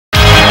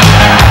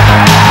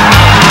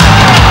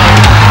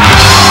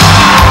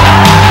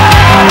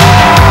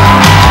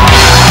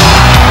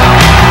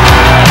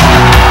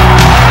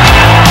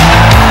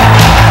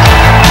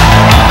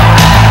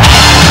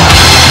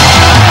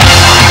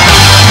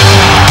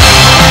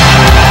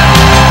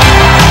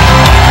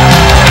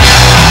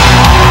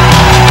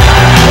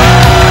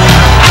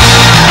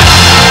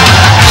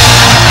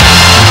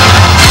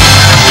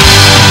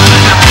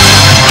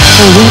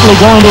Wheatley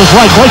going to his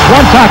right. Breaks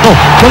one tackle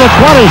to the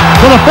 20,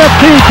 to the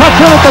 15. Cuts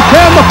in at the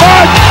 10, the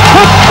 5.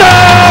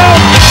 Touchdown!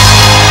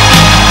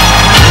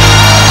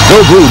 Go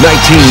Blue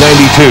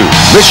 1992.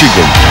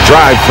 Michigan,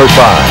 drive for 5.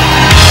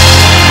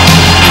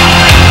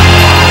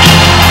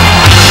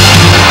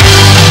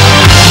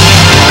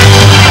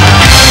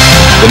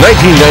 The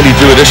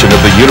 1992 edition of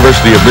the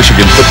University of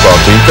Michigan football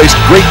team faced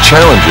great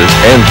challenges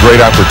and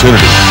great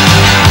opportunities.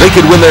 They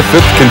could win their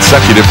 5th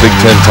consecutive Big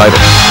Ten title.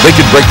 They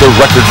could break the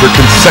record for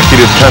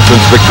consecutive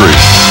conference victories.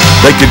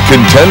 They could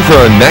contend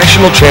for a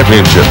national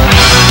championship.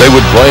 They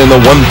would play in the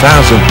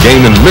 1,000th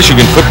game in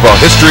Michigan football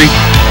history,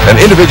 and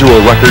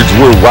individual records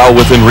were well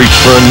within reach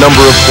for a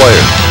number of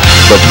players.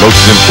 But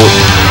most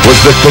important was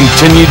the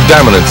continued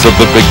dominance of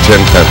the Big Ten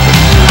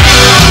Conference.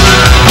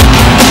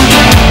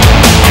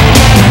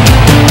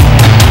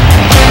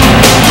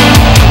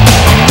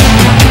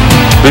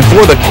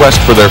 Before the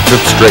quest for their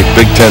 5th straight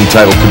Big Ten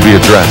title could be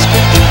addressed,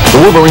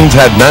 the Wolverines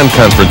had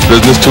non-conference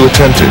business to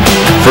attend to.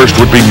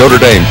 First would be Notre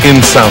Dame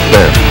in South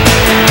Bend.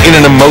 In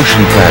an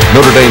emotion-packed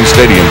Notre Dame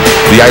stadium,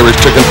 the Irish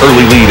took an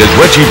early lead as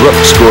Reggie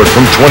Brooks scored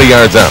from 20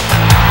 yards out.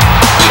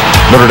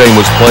 Notre Dame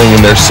was playing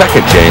in their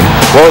 2nd game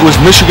while it was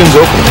Michigan's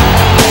opening.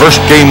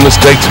 First game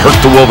mistakes hurt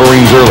the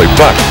Wolverines early,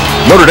 but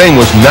Notre Dame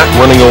was not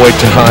running away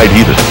to hide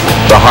either.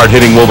 The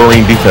hard-hitting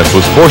Wolverine defense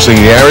was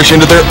forcing the Irish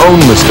into their own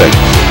mistakes.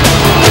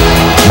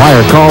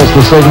 Meyer calls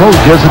the signal,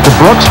 gives it to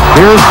Brooks.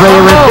 Here's the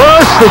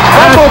reverse. It's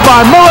fumbled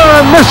by Miller,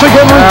 and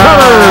Michigan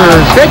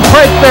recovers. Big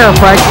break there,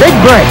 Frank. Big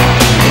break.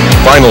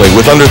 Finally,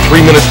 with under 3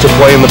 minutes to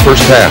play in the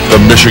first half, the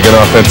Michigan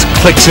offense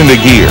clicks into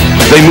gear.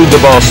 They move the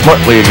ball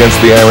smartly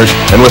against the Irish,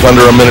 and with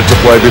under a minute to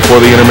play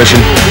before the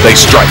intermission, they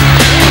strike.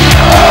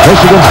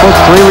 Michigan puts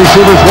 3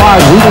 receivers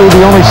wide. Wheatley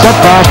the only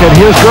setback, and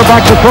here's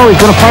Gerback to throw. He's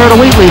going to fire to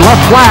Wheatley.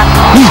 Left flat.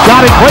 He's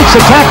got it. Breaks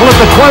the tackle at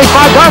the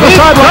 25. Down the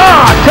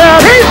sideline.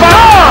 10. He's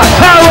gone.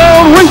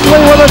 Tyrone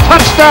Wheatley with a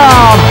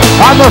touchdown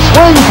on the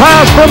swing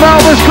pass from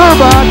Elvis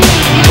Gerback.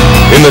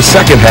 In the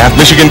second half,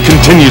 Michigan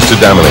continues to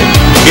dominate.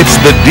 It's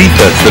the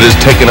defense that has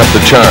taken up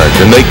the charge,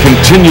 and they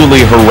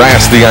continually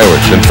harass the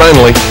Irish. And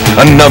finally,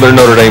 another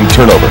Notre Dame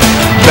turnover.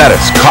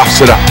 Bettis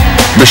coughs it up.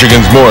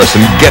 Michigan's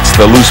Morrison gets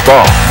the loose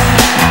ball.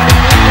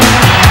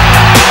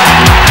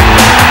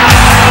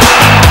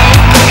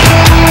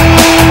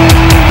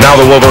 Now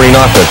the Wolverine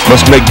offense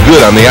must make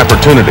good on the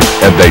opportunity,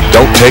 and they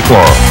don't take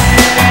long.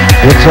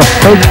 It's a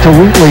fake to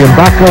Wheatley, and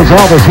back goes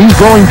Elvis. He's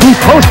going deep,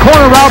 post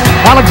corner route.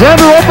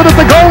 Alexander open at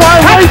the goal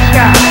line.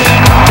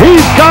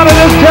 He's got it,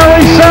 as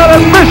Jerry said,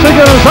 and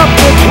Michigan is up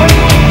to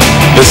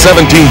 3. The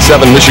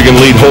 17-7 Michigan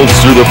lead holds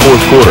through the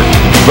 4th quarter,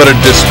 but a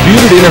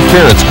disputed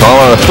interference call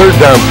on a 3rd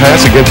down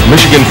pass against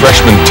Michigan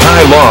freshman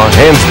Ty Law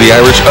hands the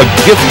Irish a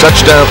gift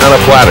touchdown on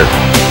a platter.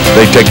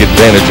 They take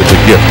advantage of the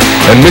gift,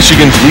 and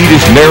Michigan's lead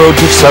is narrowed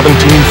to 17-14.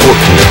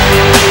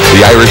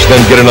 The Irish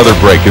then get another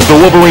break as the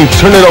Wolverines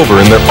turn it over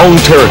in their own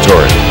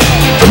territory.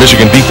 The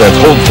Michigan defense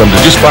holds them to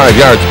just 5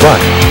 yards, but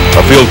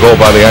a field goal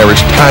by the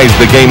Irish ties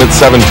the game at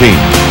 17.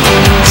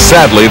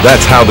 Sadly,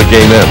 that's how the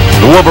game ends.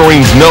 The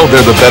Wolverines know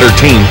they're the better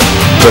team,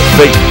 but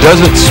fate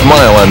doesn't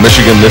smile on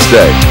Michigan this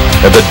day,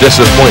 and the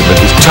disappointment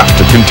is tough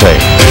to contain.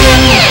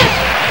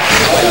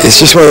 It's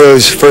just one of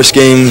those first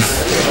game,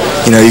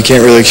 you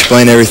can't really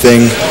explain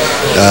everything.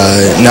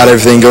 Not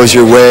everything goes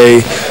your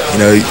way.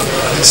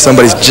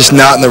 Somebody's just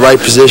not in the right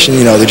position.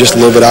 They're just a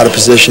little bit out of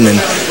position, and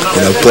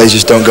plays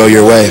just don't go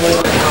your way.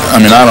 I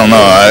don't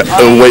know.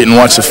 I'll wait and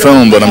watch the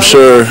film, but I'm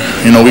sure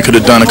we could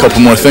have done a couple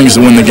more things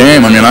to win the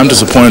game. I'm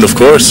disappointed, of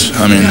course.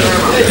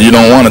 You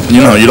don't want to,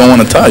 you don't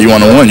want a tie. You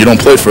want to win. You don't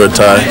play for a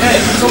tie.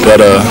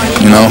 But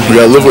we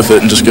got to live with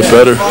it and just get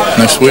better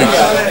next week.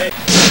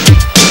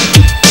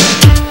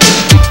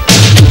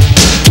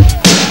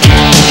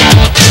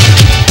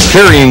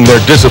 Carrying their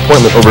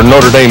disappointment over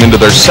Notre Dame into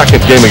their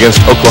 2nd game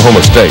against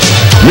Oklahoma State,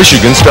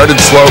 Michigan started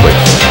slowly.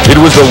 It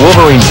was the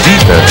Wolverine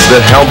defense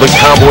that held the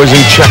Cowboys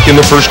in check in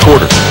the 1st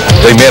quarter.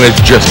 They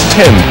managed just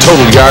 10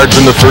 total yards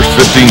in the first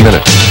 15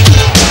 minutes.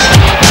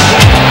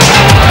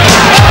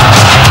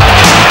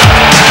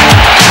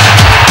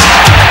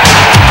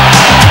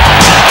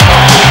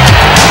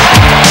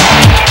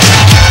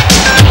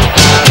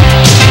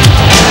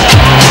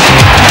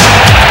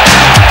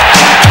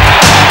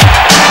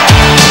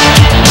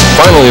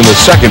 Finally, in the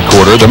 2nd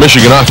quarter, the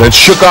Michigan offense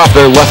shook off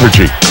their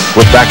lethargy.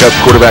 With backup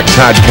quarterback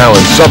Todd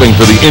Collins subbing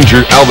for the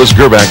injured Elvis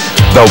Gerback,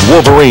 the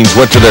Wolverines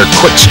went to their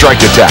quick strike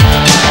attack.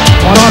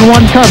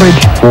 One-on-one coverage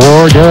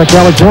for Derek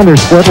Alexander,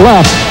 split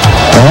left.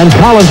 And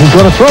Collins is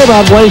going to throw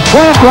that way.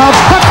 Slant route,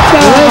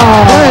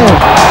 touchdown!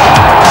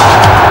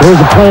 Here's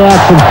a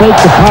play-action fake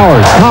to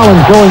Powers.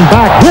 Collins going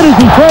back. Hit as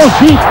he throws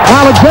deep.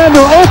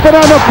 Alexander open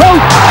on the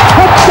post.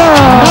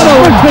 Touchdown!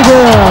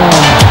 Michigan!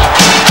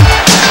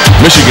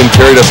 Michigan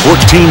carried a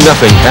 14-0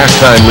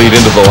 halftime lead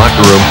into the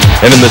locker room,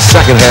 and in the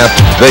second half,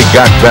 they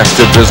got back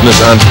to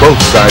business on both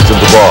sides of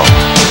the ball.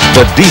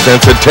 The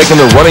defense had taken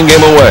the running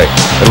game away,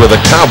 and with the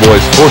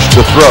Cowboys forced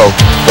to throw,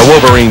 the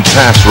Wolverine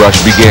pass rush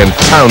began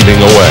pounding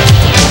away.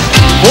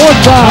 Fourth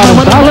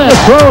down. Down the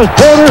throw is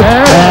Porter,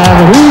 and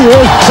he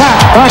is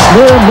sacked back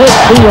near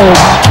midfield.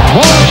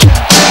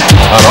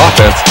 On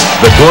offense,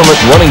 the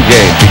dormant running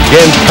game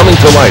began coming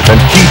to life, and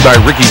keyed by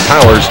Ricky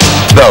Powers,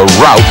 the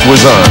route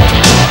was on.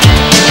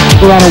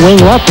 On a wing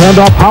left,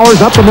 handoff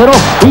Powers up the middle.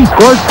 He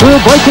scores through,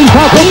 breaking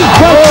tackle. He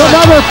goes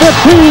another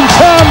 15,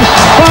 10,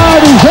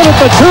 5. He's hit at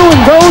the 2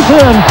 and goes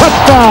in.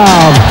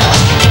 Touchdown.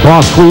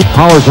 Cross sweep,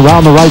 Powers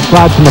around the right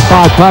side from the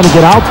 5, trying to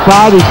get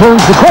outside. He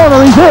turns the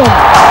corner, he's in.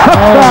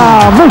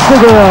 Touchdown,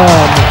 Michigan.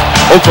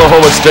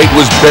 Oklahoma State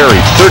was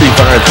buried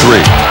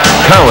 35-3.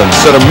 Collins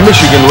set a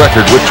Michigan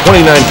record with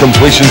 29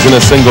 completions in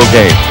a single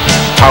game.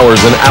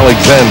 Powers and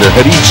Alexander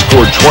had each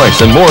scored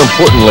twice, and more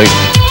importantly,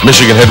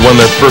 Michigan had won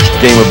their first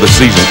game of the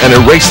season and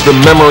erased the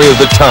memory of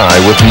the tie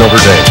with Notre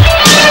Dame.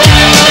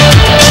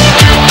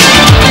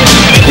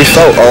 We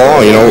felt,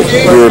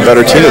 we were a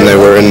better team than they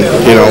were, and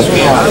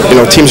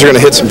teams are going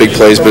to hit some big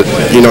plays, but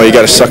you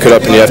got to suck it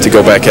up and you have to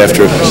go back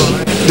after it.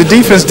 The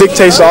defense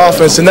dictates the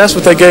offense, and that's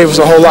what they gave us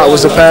a whole lot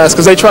was the pass,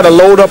 because they try to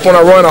load up on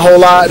our run a whole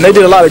lot, and they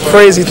did a lot of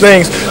crazy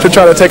things to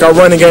try to take our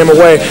running game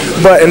away.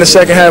 But in the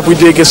second half, we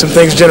did get some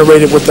things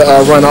generated with the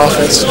run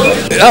offense.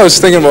 I was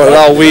thinking about it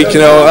all week.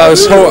 I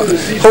was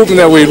hoping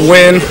that we'd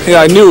win.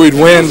 I knew we'd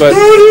win, but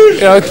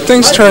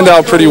things turned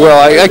out pretty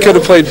well. I could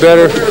have played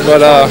better,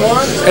 but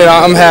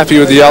I'm happy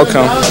with the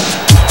outcome.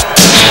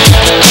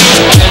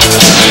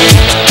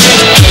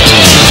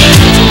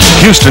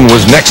 Houston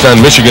was next on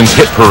Michigan's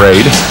hit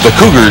parade. The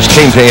Cougars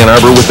came to Ann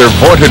Arbor with their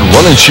vaunted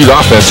run-and-shoot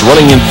offense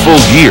running in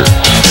full gear.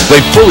 They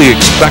fully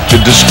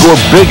expected to score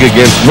big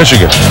against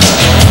Michigan.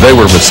 They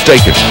were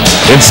mistaken.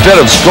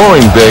 Instead of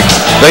scoring big,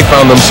 they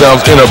found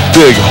themselves in a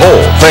big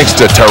hole, thanks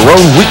to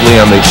Tyrone Wheatley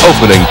on the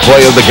opening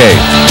play of the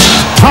game.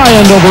 High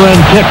end over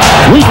end kick.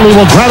 Wheatley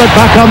will grab it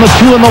back on the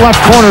 2 in the left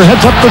corner.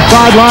 Heads up the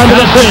sideline to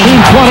the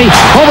 15-20.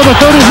 Over the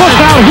 30. Look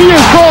out. He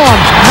is gone.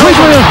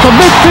 Wheatley is to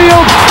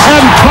midfield.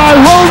 And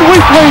Tyrone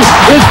Wheatley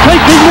is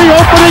taking the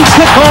opening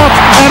kickoff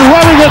and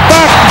running it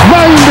back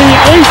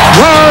 98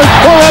 yards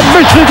for a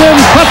Michigan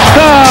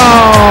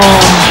touchdown.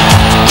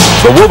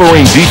 The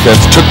Wolverine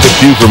defense took the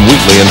cue from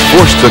Wheatley and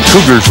forced the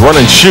Cougars run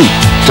and shoot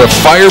to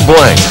fire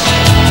blank.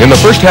 In the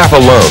first half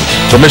alone,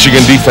 the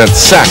Michigan defense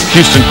sacked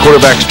Houston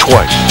quarterbacks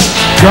twice.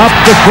 Drops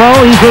the throw.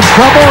 He's in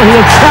trouble. He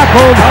is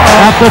tackled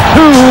at the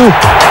 2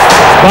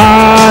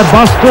 by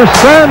Buster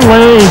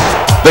Stanley.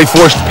 They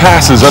forced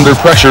passes under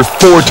pressure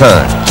 4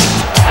 times.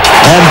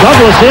 And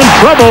Douglas in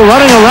trouble,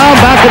 running around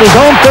back at his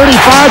own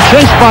 35,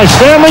 chased by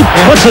Stanley,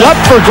 puts it up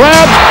for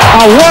grabs.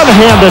 A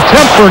one-hand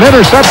attempt for an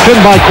interception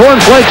by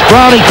Cornflakes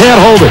Brown. He can't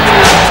hold it.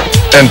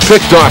 And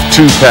picked off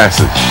 2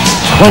 passes.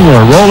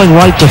 Klinger rolling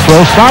right to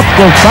throw, stops,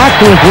 goes back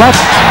to his left,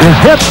 is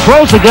hit,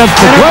 throws against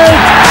the grain,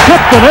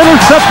 tipped and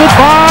intercepted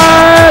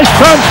by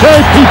Sante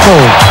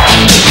Peoples.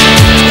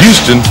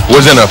 Houston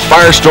was in a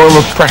firestorm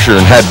of pressure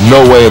and had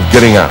no way of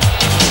getting out.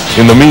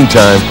 In the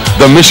meantime,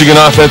 the Michigan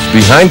offense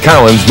behind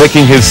Collins,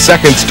 making his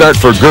second start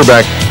for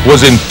Gerback,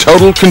 was in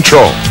total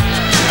control.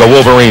 The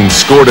Wolverines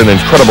scored an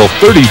incredible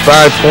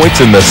 35 points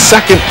in the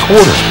second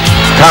quarter.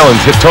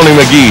 Collins hit Tony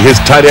McGee, his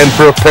tight end,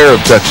 for a pair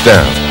of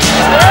touchdowns.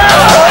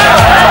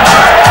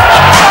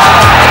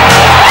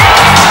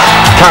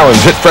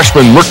 Collins hit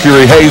freshman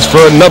Mercury Hayes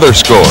for another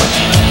score.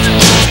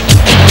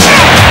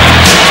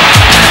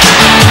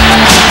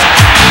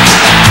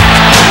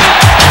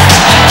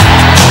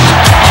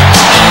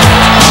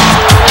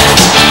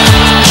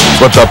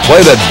 But the play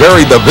that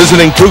buried the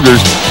visiting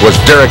Cougars was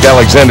Derek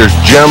Alexander's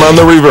gem on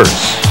the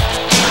reverse.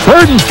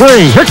 3rd and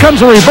 3. Here comes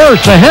a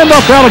reverse. The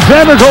handoff to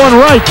Alexander going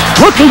right.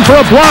 Looking for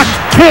a block.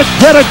 Can't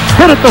get it.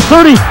 Hit at the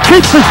 30.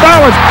 Keeps his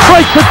balance.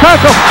 Breaks the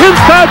tackle.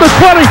 Inside the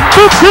 20.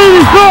 15.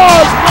 He's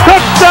gone.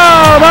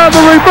 Touchdown on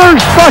the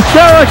reverse by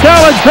Derek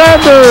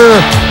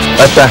Alexander.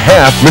 At the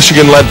half,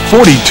 Michigan led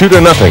 42-0,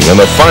 and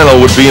the final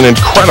would be an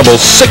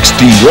incredible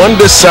 61-7.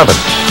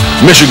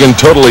 Michigan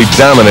totally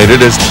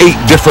dominated as 8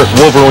 different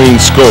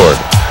Wolverines scored.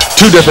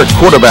 2 different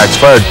quarterbacks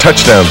fired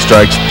touchdown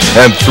strikes,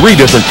 and 3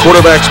 different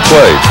quarterbacks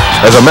played.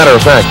 As a matter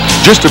of fact,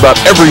 just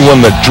about everyone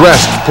that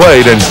dressed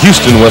played, and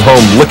Houston went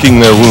home licking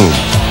their wounds.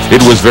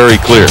 It was very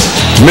clear.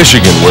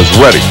 Michigan was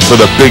ready for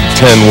the Big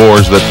Ten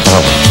wars that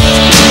followed.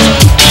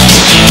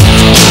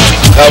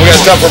 We got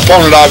a tough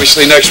opponent,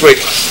 obviously, next week.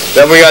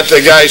 Then we got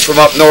the guys from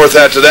up north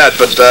after that,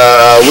 but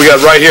we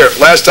got right here.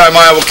 Last time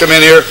Iowa come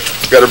in here,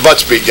 we got our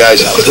butts beat,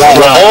 guys.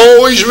 We'll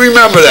always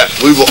remember that.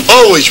 We will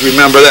always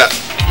remember that.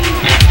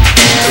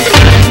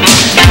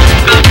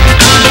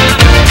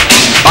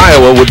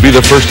 Iowa would be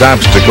the first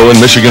obstacle in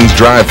Michigan's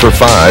drive for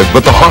 5,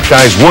 but the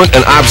Hawkeyes weren't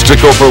an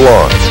obstacle for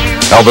long.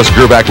 Elvis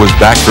Gerback was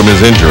back from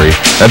his injury,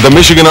 and the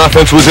Michigan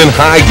offense was in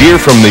high gear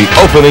from the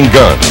opening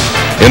gun.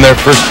 In their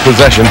first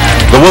possession,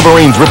 the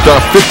Wolverines ripped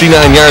off 59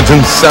 yards in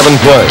 7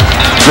 plays.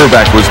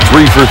 Gerback was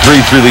 3 for 3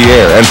 through the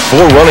air, and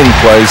 4 running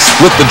plays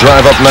split the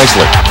drive up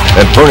nicely.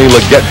 And Bernie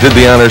Leggett did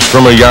the honors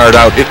from a yard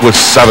out. It was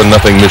 7-0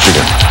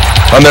 Michigan.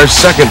 On their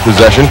second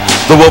possession,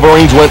 the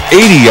Wolverines went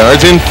 80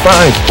 yards in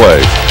 5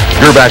 plays.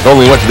 Gerback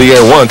only went to the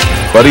air once,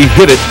 but he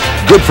hit it,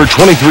 good for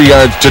 23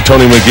 yards to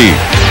Tony McGee.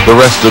 The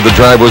rest of the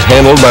drive was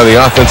handled by the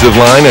offensive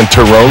line and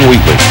Tyrone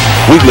Wheatley.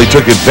 Wheatley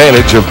took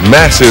advantage of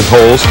massive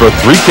holes for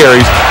 3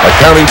 carries,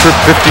 accounting for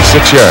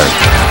 56 yards.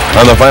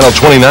 On the final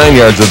 29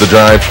 yards of the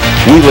drive,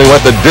 Wheatley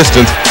went the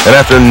distance, and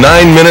after 9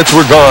 minutes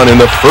were gone in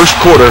the first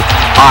quarter,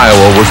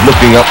 Iowa was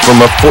looking up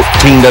from a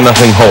 14-0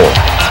 hole.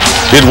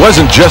 It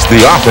wasn't just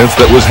the offense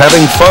that was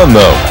having fun,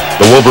 though.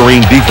 The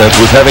Wolverine defense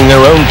was having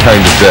their own kind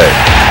of day.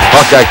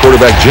 Hawkeye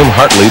quarterback Jim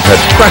Hartleib had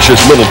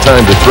precious little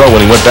time to throw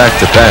when he went back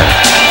to pass,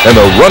 and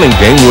the running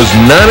game was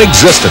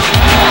non-existent.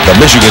 The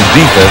Michigan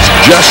defense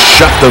just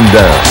shut them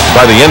down.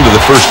 By the end of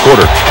the first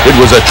quarter, it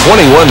was a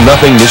 21-0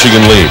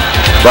 Michigan lead.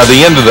 By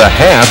the end of the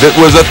half, it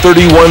was a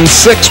 31-6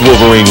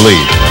 Wolverine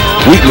lead.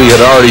 Wheatley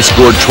had already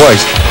scored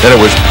twice, and it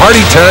was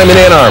party time in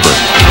Ann Arbor.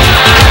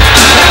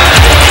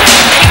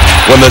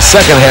 When the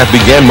second half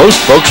began, most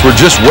folks were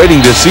just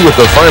waiting to see what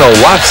the final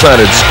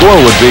lopsided score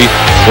would be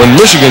when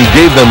Michigan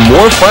gave them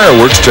more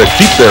fireworks to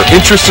keep their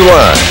interest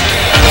alive.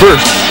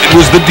 First, it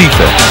was the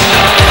defense.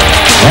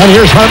 And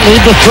here's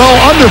Hartleib to throw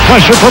under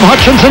pressure from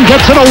Hutchinson,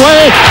 gets it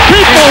away.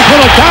 Peoples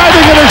with a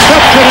diving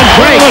interception in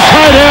front of the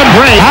tight end.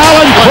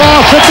 Alan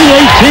Cross at the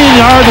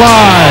 18-yard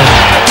line.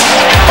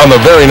 On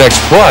the very next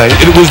play,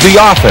 it was the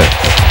offense.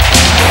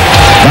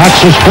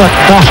 Backs his foot,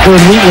 Foster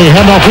and Wheatley,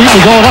 handoff,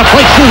 Wheatley going up,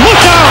 breaks through, look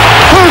out!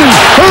 30,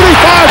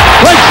 35,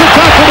 breaks the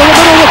tackle to the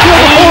middle of the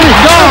field, 40,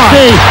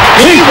 50,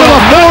 he's to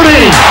the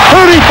 40,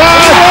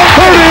 35,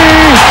 30,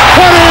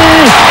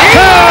 20,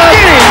 10,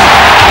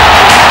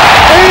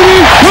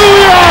 82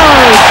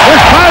 yards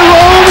for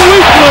Tyrone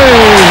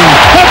Wheatley!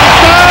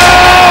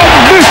 Touchdown,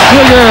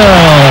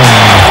 Michigan!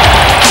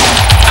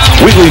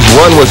 Wheatley's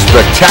run was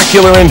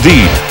spectacular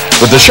indeed,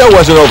 but the show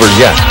wasn't over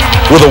yet.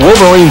 With the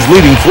Wolverines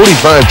leading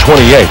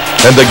 45-28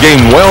 and the game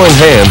well in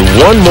hand,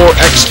 one more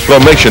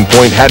exclamation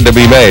point had to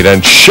be made,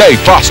 and Shea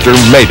Foster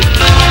made it.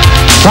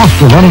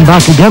 Foster running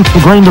back against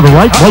the grain to the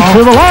right, breaks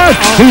through the line.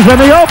 He's in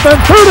the open,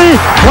 30,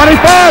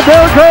 25,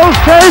 there goes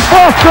Shea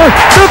Foster,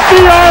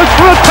 50 yards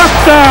for a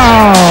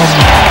touchdown.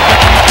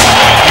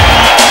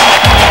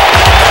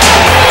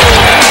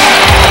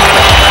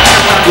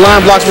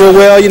 Line blocks real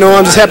well,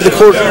 I'm just happy the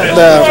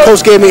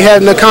coach gave me,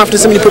 had enough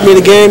confidence in me to put me in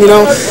the game, and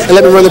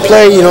let me run the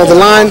play. The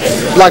line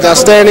blocked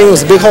outstanding. It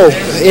was a big hole.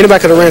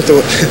 Anybody could have ran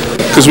through it.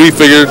 Because we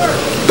figured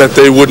that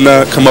they would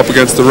not come up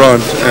against the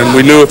run, and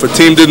we knew if a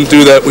team didn't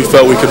do that, we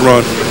felt we could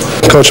run.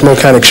 Coach Mo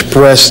kind of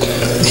expressed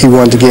he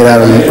wanted to get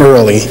at him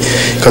early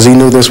because he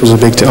knew this was a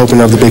big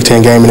opening of the Big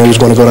Ten game and it was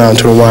going to go down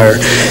to the wire,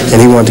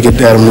 and he wanted to get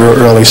at him real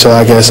early. So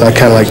I guess I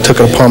kind of took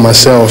it upon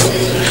myself.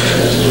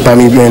 By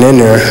me being in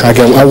there,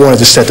 I wanted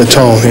to set the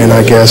tone, and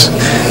I guess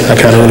I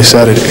kind of really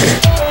set it.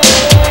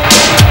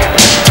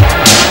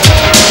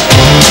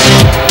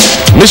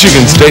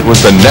 Michigan State was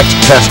the next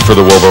test for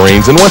the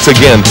Wolverines, and once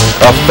again,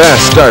 a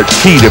fast start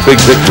key to big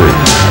victory.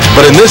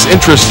 But in this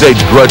intrastate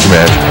grudge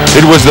match,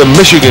 it was the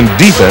Michigan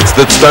defense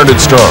that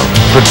started strong,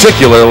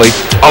 particularly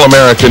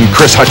All-American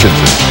Chris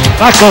Hutchinson.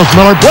 Back goes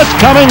Miller, blitz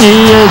coming,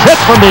 he is hit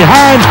from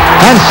behind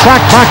and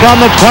sacked back on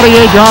the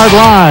 28-yard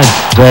line.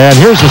 And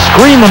here's the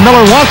screen that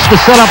Miller wants to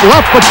set up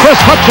left, but Chris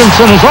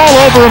Hutchinson is all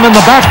over him in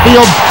the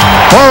backfield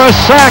for a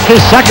sack,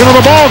 his second of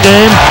the ball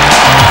game.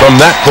 From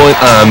that point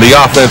on, the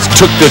offense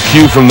took the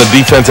cue from the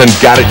defense and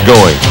got it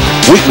going.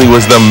 Wheatley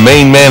was the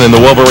main man in the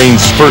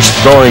Wolverines' first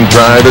scoring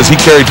drive as he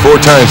carried 4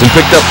 times and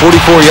picked up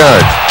 44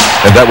 yards.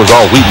 And that was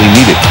all Wheatley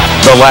needed.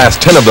 The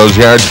last 10 of those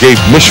yards gave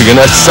Michigan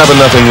a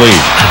 7-0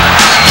 lead.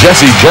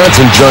 Jesse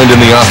Johnson joined in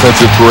the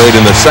offensive parade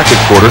in the second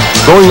quarter,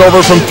 going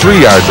over from 3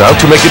 yards out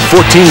to make it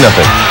 14-0.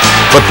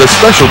 But the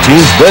special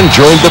teams then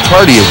joined the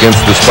party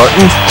against the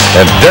Spartans,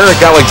 and Derek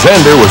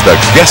Alexander was the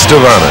guest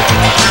of honor.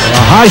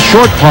 A high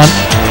short punt.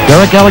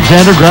 Derek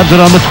Alexander grabs it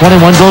on the 21,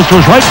 goes to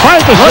his right,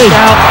 finds the seat.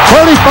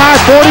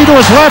 35-40 to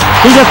his left.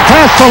 He gets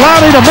past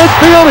Solani to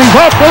midfield. He's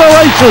off for the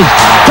races.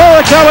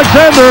 Derek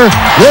Alexander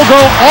will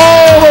go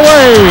all the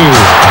way.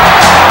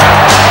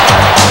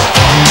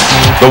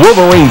 The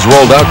Wolverines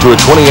rolled out to a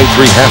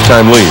 28-3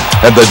 halftime lead,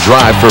 and the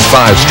drive for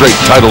 5 straight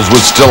titles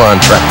was still on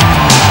track.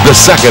 The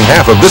second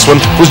half of this one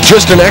was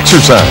just an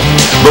exercise.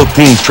 Both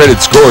teams traded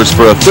scores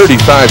for a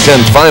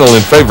 35-10 final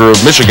in favor of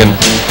Michigan,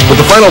 but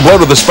the final blow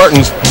to the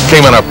Spartans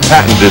came on a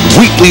patented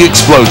Wheatley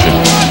explosion.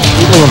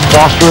 Wheatley and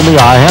Foster in the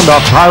eye,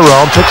 handoff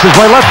Tyrone, picks his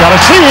way left, got a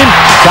seam,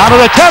 down to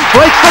the 10,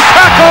 breaks the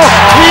tackle,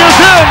 he is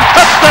in,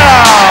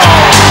 touchdown!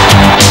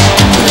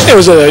 It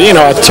was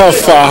a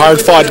tough,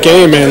 hard-fought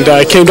game, and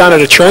it came down to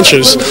the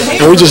trenches,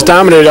 and we just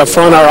dominated up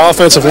front. Our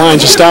offensive line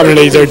just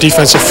dominated their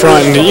defensive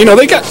front, and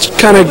they got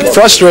kind of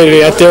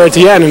frustrated at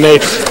the end, and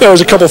there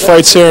was a couple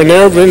fights here and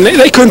there, but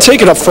they couldn't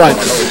take it up front,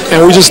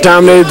 and we just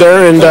dominated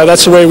there, and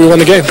that's the way we won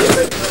the game.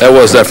 That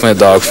was definitely a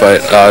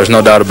dogfight. There's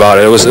no doubt about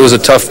it. It was a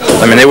tough.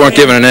 They weren't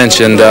giving an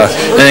inch, and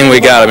anything we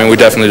got, we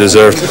definitely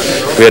deserved.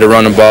 We had to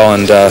run the ball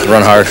and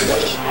run hard.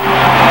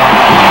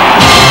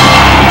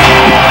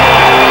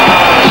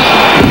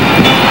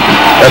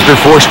 After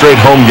 4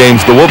 straight home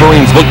games, the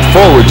Wolverines looked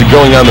forward to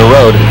going on the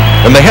road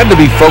and they had to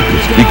be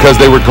focused because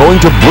they were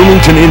going to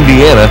Bloomington,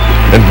 Indiana,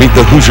 and meet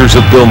the Hoosiers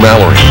of Bill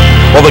Mallory.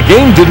 While the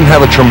game didn't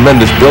have a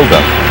tremendous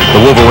build-up,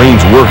 the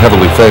Wolverines were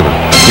heavily favored.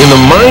 In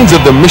the minds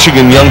of the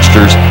Michigan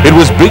youngsters, it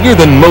was bigger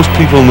than most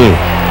people knew.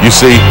 You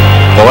see,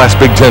 the last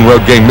Big Ten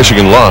road game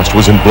Michigan lost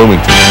was in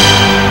Bloomington.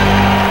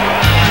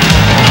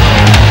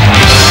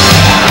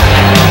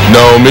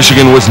 No,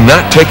 Michigan was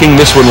not taking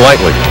this one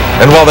lightly,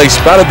 and while they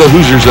spouted the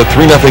Hoosiers a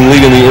 3-0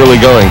 lead in the early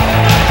going,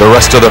 the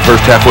rest of the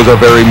first half was a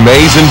very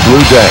maize and blue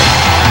day.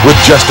 With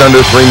just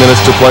under 3 minutes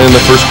to play in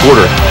the first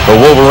quarter, the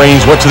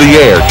Wolverines went to the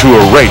air to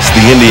erase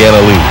the Indiana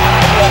lead.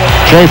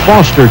 Jay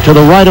Foster to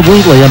the right of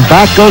Wheatley, and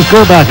back goes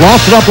Gerback.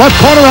 Lost it up left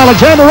corner.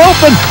 Alexander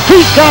open.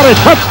 He's got it.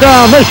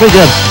 Touchdown,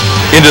 Michigan.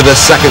 Into the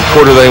second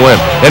quarter they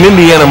went, and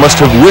Indiana must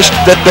have wished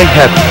that they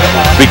hadn't,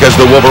 because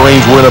the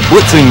Wolverines were in a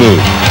blitzing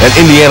mood, and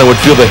Indiana would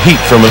feel the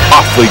heat from an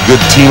awfully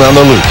good team on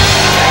the loose.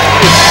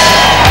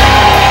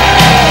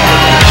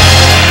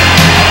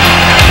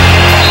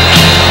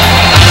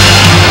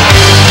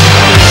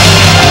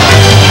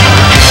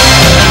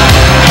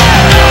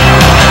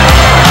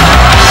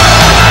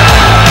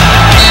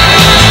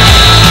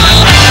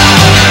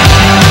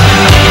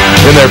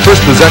 In their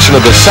first possession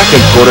of the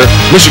second quarter,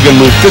 Michigan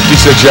moved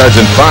 56 yards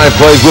in 5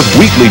 plays, with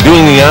Wheatley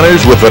doing the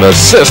honors with an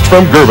assist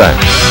from Gerback.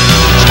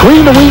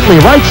 Screen to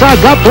Wheatley, right side,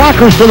 got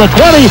blockers to the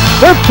 20,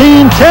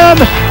 15, 10,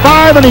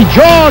 5, and he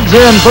jogs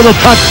in for the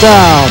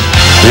touchdown.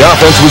 The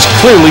offense was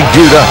clearly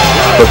geared up,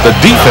 but the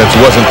defense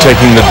wasn't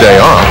taking the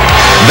day off.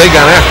 They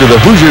got after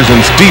the Hoosiers,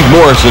 and Steve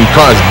Morrison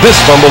caused this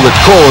fumble that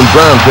Cole and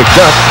Brown picked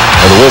up,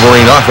 and the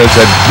Wolverine offense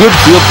had good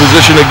field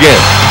position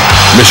again.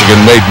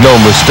 Michigan made no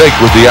mistake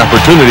with the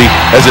opportunity,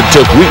 as it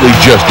took Wheatley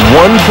just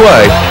one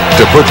play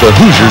to put the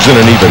Hoosiers in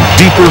an even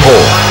deeper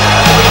hole.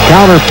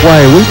 Counter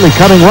play, Wheatley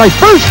coming right,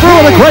 first through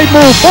and a great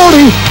move,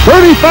 40,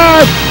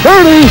 35,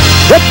 30,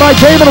 hit by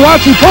Damon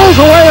Watts. He pulls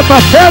away at the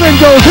 10 and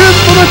goes in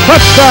for the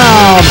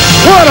touchdown.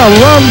 What a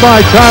run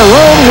by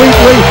Tyrone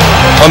Wheatley.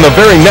 On the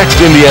very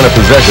next Indiana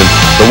possession,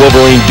 the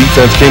Wolverine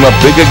defense came up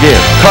big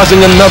again,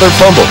 causing another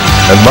fumble,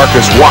 and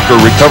Marcus Walker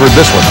recovered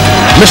this one.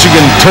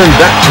 Michigan turned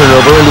that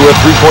turnover into a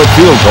 3-point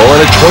field goal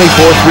and a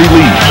 24-3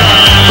 lead.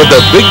 But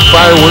the big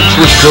fireworks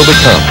were still to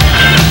come.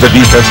 The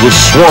defense was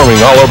swarming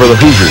all over the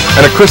Hoosiers,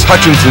 and a Chris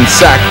Hutchinson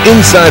sack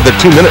inside the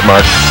 2-minute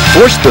mark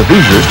forced the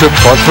Hoosiers to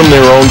punt from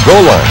their own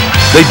goal line.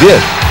 They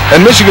did,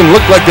 and Michigan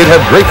looked like they'd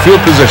have great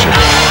field position.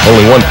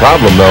 Only one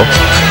problem, though.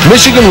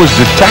 Michigan was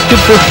detected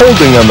for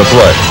holding on the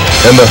play,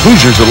 and the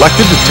Hoosiers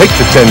elected to take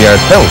the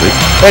 10-yard penalty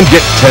and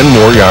get 10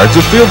 more yards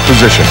of field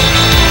position.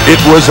 It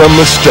was a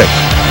mistake,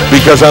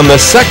 because on the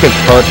second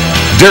punt,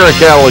 Derek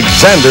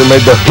Alexander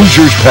made the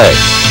Hoosiers pay.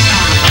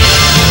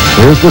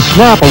 Here's the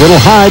snap, a little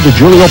high.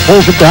 DeJulio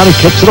pulls it down and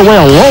kicks it away,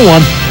 a low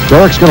one.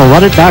 Derek's going to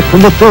run it back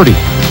from the 30.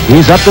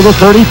 He's up to the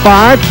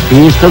 35.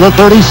 He's to the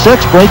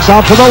 36. Breaks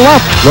out to the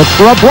left. Looks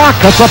for a block.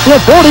 Cuts up to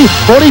the 40.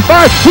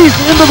 45. He's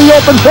into the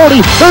open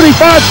 40.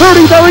 35.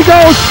 30. There he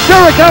goes.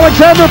 Derek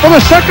Alexander for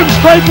the second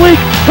straight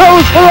week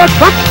goes for a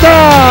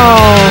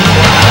touchdown.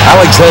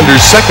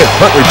 Alexander's second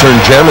punt return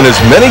gem in as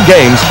many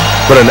games,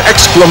 but an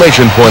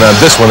exclamation point on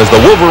this one as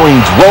the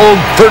Wolverines rolled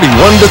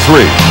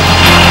 31-3.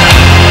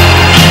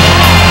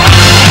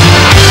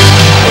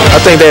 I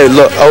think they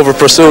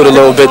over-pursued a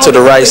little bit to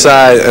the right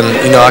side,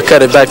 and, I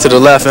cut it back to the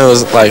left, and it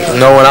was like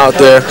no one out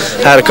there.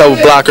 Had a couple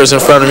blockers in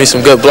front of me,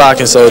 some good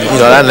blocking, so,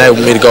 that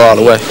enabled me to go all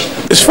the way.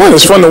 It's fun.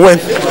 It's fun to win.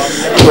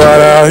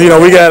 But,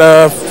 we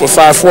got 4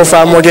 or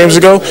 5 more games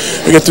to go.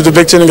 We get through the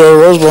Big Ten and go to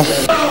the Rose Bowl.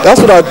 That's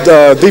what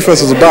our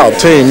defense is about,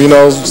 team.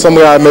 Some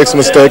guy makes a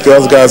mistake, the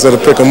other guys got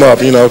to pick him up,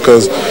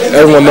 because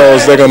everyone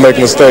knows they're going to make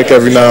a mistake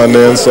every now and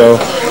then. So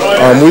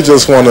we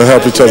just want to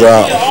help each other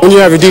out. When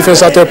you have your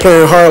defense out there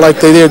playing hard like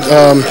they did,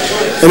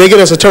 and they get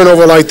us a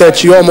turnover like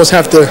that, you almost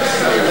have to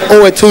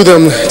owe it to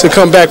them to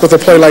come back with a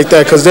play like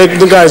that, because the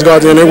guys go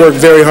out there and they work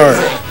very hard.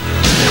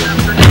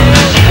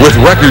 With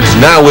records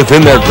now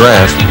within their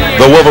grasp,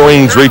 the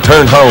Wolverines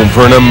returned home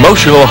for an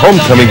emotional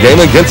homecoming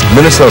game against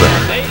Minnesota.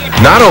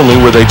 Not only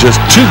were they just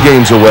 2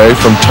 games away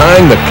from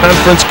tying the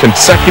conference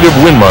consecutive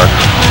win mark,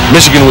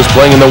 Michigan was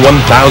playing in the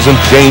 1,000th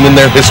game in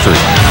their history.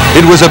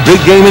 It was a big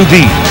game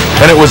indeed,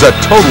 and it was a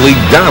totally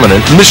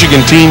dominant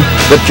Michigan team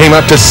that came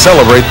out to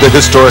celebrate the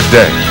historic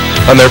day.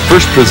 On their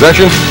first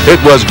possession,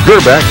 it was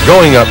Gerback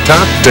going up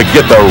top to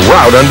get the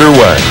rout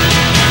underway.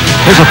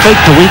 Here's a fake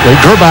to Wheatley.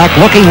 Gerback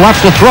looking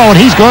left to throw, and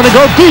he's going to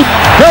go deep.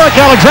 Derek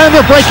Alexander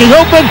breaking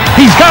open.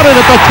 He's got it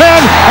at the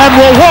 10 and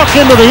will walk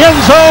into the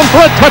end zone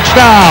for a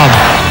touchdown.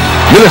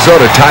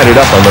 Minnesota tied it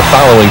up on the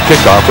following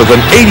kickoff with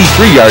an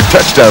 83-yard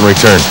touchdown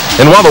return.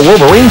 And while the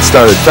Wolverines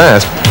started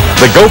fast,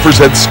 the Gophers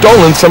had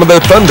stolen some of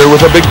their thunder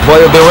with a big play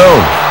of their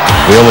own.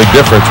 The only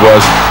difference was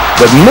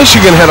that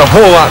Michigan had a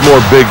whole lot more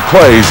big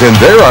plays in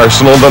their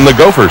arsenal than the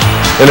Gophers,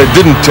 and it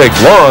didn't take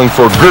long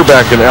for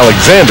Gerback and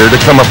Alexander to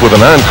come up with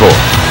an encore.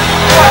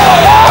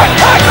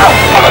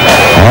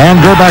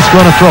 And Gerback's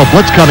going to throw.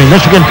 Blitz coming.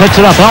 Michigan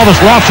picks it up. Elvis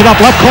lofts it up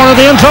left corner of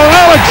the end zone.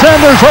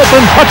 Alexander's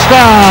open.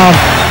 Touchdown.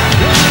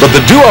 But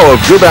the duo of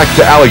Gerback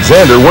to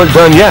Alexander weren't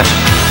done yet.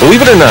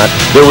 Believe it or not,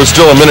 there was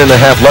still a minute and a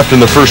half left in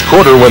the first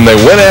quarter when they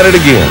went at it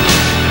again.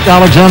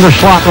 Alexander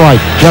slot right.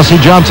 Jesse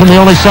Johnson, the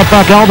only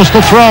setback. Elvis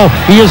to throw.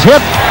 He is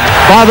hit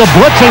by the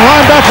blitzing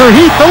linebacker.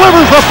 He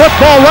delivers the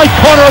football right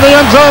corner of the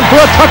end zone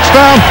for a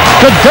touchdown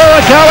to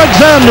Derek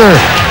Alexander.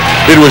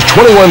 It was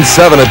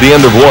 21-7 at the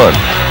end of one,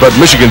 but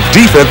Michigan's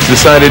defense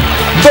decided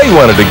they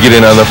wanted to get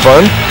in on the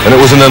fun, and it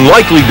was an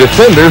unlikely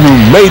defender who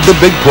made the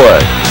big play.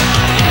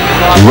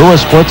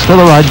 Lewis splits to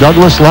the right.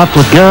 Douglas left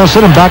with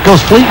Garrison, and back goes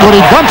Fleetwood.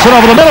 He dumps it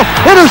over the middle.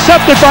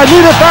 Intercepted by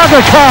Nita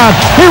Aga Khan.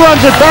 He runs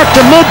it back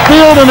to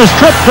midfield and is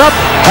tripped up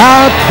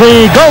at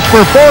the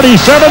Gopher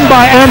 47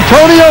 by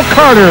Antonio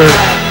Carter.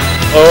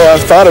 Oh,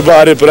 I've thought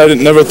about it, but I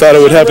never thought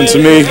it would happen to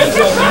me.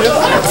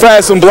 If I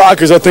had some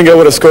blockers, I think I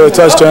would have scored a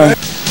touchdown.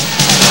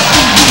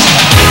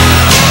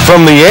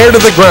 From the air to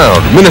the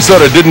ground,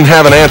 Minnesota didn't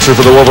have an answer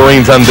for the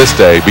Wolverines on this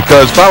day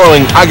because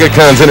following Aga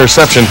Khan's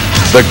interception,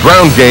 the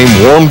ground game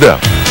warmed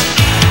up.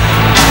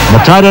 The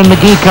tight end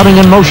McGee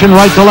coming in motion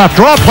right to left.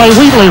 Draw play,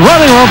 Wheatley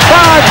running on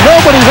 5.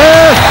 Nobody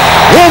there.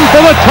 In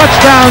for the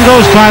touchdown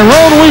goes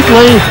Tyrone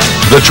Wheatley.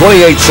 The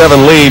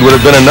 28-7 lead would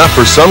have been enough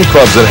for some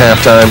clubs at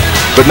halftime,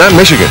 but not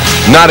Michigan.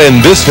 Not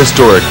in this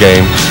historic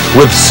game.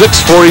 With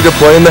 6:40 to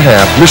play in the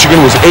half,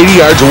 Michigan was 80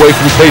 yards away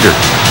from Cater.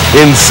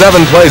 In 7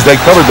 plays, they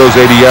covered those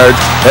 80 yards,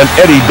 and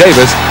Eddie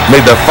Davis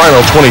made the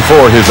final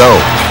 24 his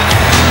own.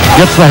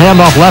 Gets the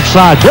handoff left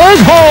side.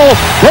 Big hole.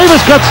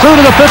 Davis cuts through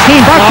to the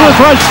 15. Back to his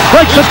right.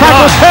 Breaks the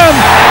tackle. 10.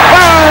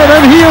 5.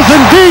 And he is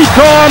indeed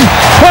gone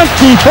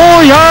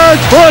 24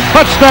 yards for a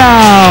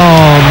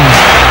touchdown.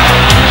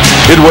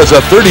 It was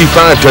a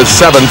 35-7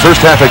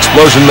 first half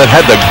explosion that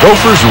had the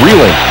Gophers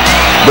reeling.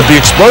 But the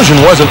explosion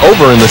wasn't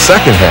over in the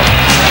second half.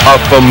 A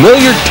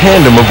familiar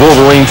tandem of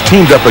Wolverines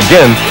teamed up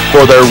again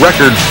for their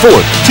record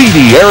 4th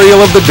TD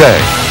aerial of the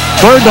day.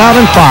 3rd down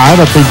and 5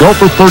 at the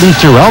Gopher 32.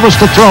 Elvis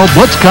to throw.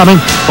 Blitz coming.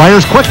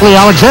 Fires quickly.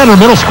 Alexander,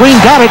 middle screen,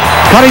 got it.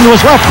 Cutting to his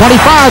left.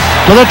 25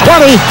 to the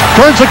 20.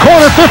 Turns the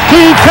corner.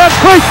 15.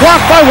 10. Great block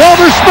by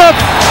Walter Smith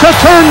to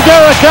turn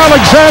Derek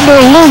Alexander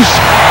loose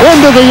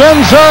into the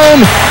end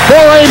zone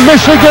for a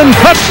Michigan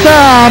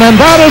touchdown. And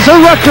that is a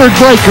record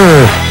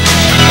breaker.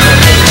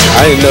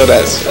 I didn't know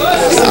that.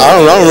 I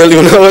don't really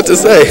know what to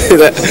say.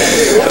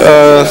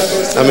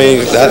 I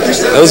mean, that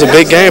was a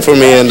big game for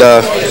me, and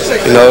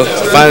you know,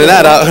 finding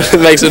that out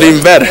makes it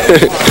even better.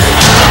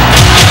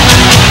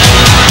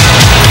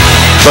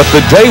 But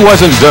the day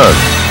wasn't done.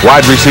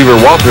 Wide receiver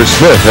Walter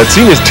Smith had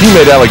seen his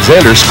teammate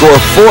Alexander score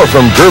 4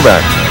 from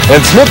Gerback,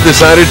 and Smith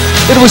decided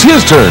it was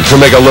his turn to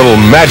make a little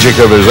magic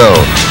of his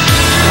own.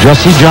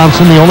 Jesse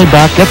Johnson, the only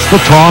back, gets the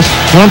toss,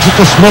 hands it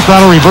to Smith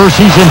out of reverse.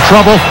 He's in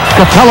trouble.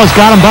 Capella's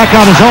got him back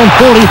on his own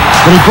 40,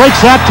 but he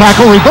breaks that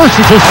tackle,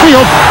 reverses his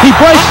field. He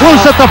breaks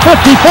loose at the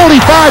 50,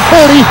 45,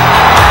 40.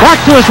 Back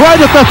to his right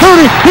at the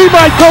 30. He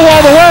might go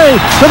all the way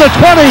to the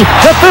 20,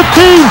 the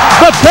 15,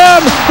 the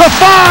 10, the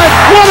 5.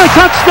 What a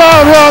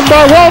touchdown run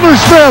by Walter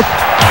Smith.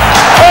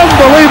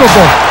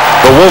 Unbelievable.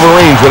 The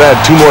Wolverines would add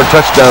 2 more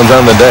touchdowns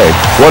on the day,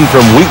 one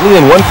from Wheatley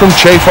and one from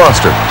Che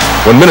Foster.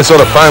 When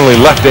Minnesota finally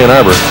left Ann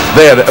Arbor,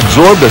 they had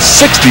absorbed a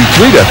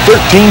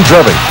 63-13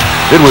 drubbing.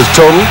 It was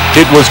total,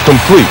 it was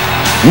complete.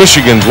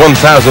 Michigan's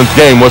 1,000th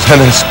game was an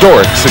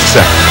historic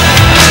success.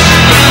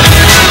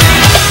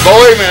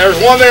 Believe me, there's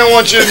one thing I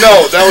want you to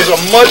know. That was a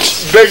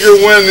much bigger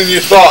win than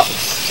you thought.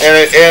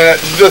 And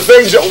the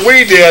things that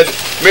we did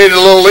made it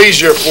a little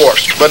easier for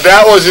us. But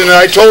that was, and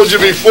I told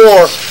you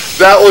before,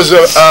 that was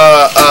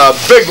a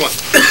big one.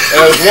 And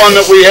it was one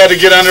that we had to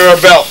get under our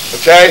belt,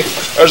 okay?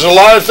 There's a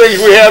lot of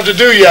things we have to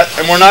do yet,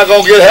 and we're not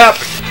going to get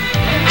happy.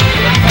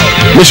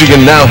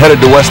 Michigan now headed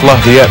to West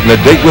Lafayette in a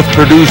date with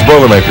Purdue's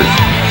Boilermakers.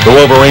 The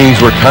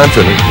Wolverines were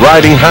confident,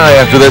 riding high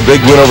after their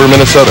big win over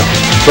Minnesota.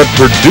 But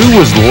Purdue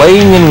was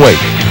laying in wait,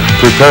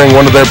 preparing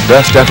one of their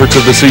best efforts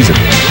of the season.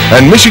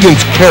 And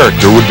Michigan's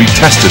character would be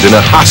tested in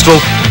a hostile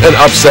and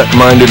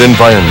upset-minded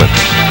environment.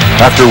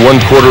 After 1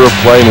 quarter of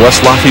play in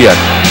West Lafayette,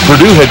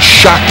 Purdue had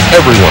shocked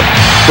everyone.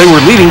 They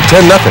were leading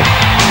 10-0.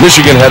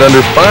 Michigan had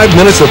under 5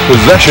 minutes of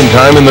possession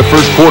time in the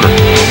first quarter.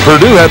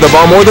 Purdue had the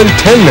ball more than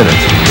 10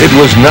 minutes. It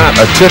was not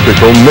a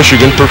typical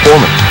Michigan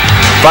performance.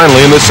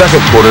 Finally, in the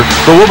second quarter,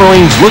 the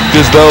Wolverines looked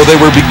as though they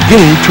were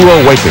beginning to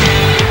awaken.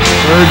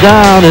 3rd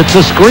down, it's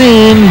a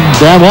screen.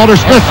 Dan Walter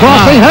Smith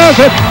crossing, has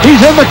it.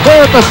 He's in the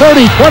clear at the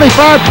 30,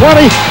 25,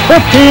 20,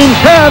 15,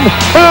 10,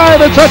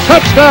 5. It's a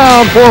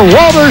touchdown for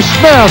Walter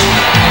Smith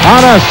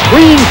on a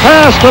screen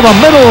pass to the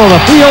middle of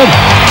the field.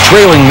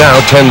 Trailing now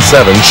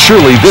 10-7,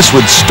 surely this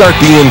would start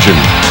the engine,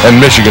 and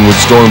Michigan would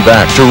storm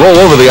back to roll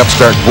over the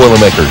upstart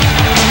Boilermakers.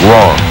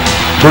 Wrong.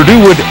 Purdue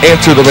would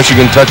answer the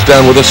Michigan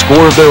touchdown with a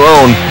score of their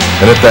own,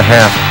 and at the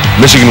half,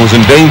 Michigan was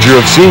in danger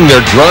of seeing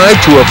their drive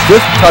to a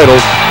 5th title,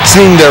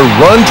 seeing their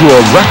run to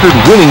a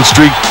record-winning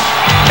streak,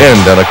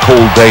 end on a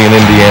cold day in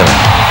Indiana.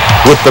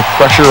 With the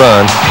pressure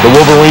on, the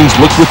Wolverines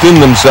looked within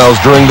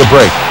themselves during the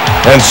break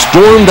and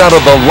stormed out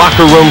of the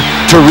locker room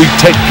to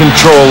retake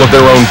control of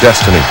their own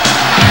destiny.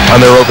 On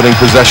their opening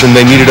possession,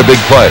 they needed a big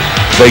play.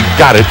 They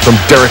got it from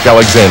Derek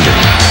Alexander.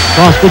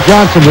 Toss to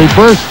Johnson,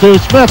 reverse to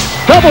Smith.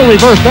 Double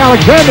reverse to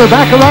Alexander,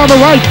 back around the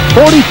right.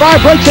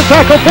 45 breaks the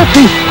tackle,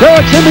 50.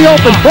 Garrett's in the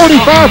open,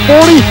 45,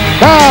 40.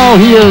 Now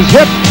he is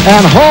hit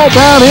and hauled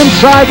down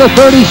inside the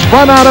 30,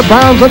 spun out of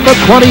bounds at the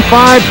 25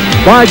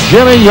 by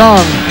Jimmy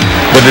Young.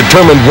 The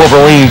determined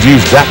Wolverines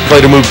used that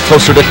play to move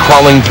closer to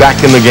crawling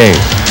back in the game.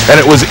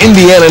 And it was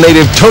Indiana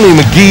native Tony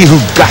McGee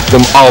who got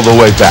them all the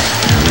way back.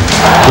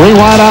 3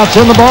 wideouts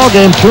in the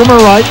ballgame. Toomer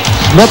right,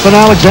 Smith and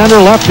Alexander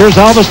left. Here's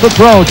Elvis to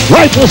throw.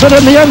 Rifles it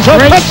in the end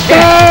zone.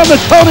 Touchdown to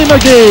Tony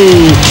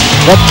McGee.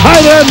 The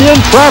tight end in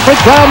traffic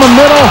down the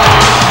middle.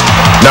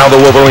 Now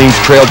the Wolverines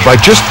trailed by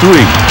just 3.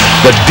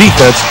 The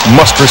defense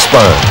must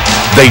respond.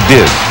 They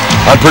did.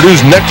 On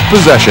Purdue's next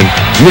possession,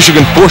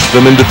 Michigan forced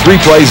them into 3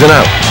 plays and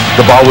out.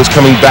 The ball was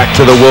coming back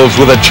to the Wolves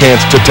with a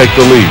chance to take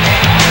the lead.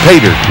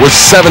 Pater was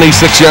 76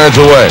 yards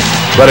away,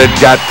 but it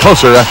got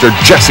closer after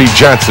Jesse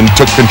Johnson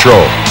took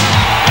control.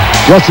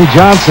 Jesse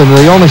Johnson,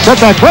 the only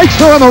setback, breaks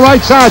through on the right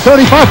side,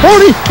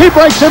 35-40. He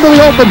breaks into the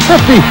open,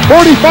 50,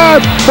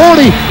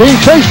 45-40. Being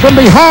chased from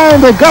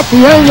behind. They've got the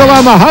angle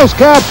on the house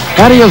cap,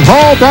 and he is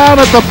hauled down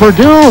at the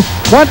Purdue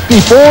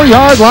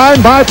 24-yard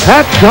line by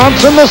Pat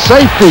Johnson, the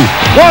safety.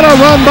 What a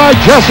run by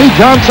Jesse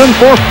Johnson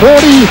for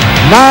 49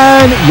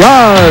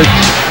 yards.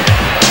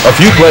 A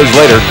few plays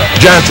later,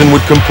 Johnson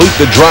would complete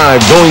the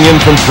drive going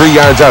in from 3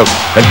 yards out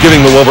and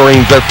giving the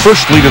Wolverines their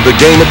first lead of the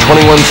game at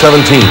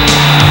 21-17.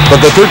 But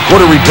the third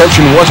quarter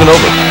redemption wasn't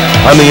over.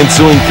 On the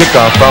ensuing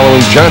kickoff following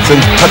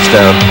Johnson's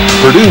touchdown,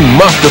 Purdue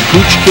muffed a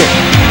pooch kick,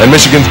 and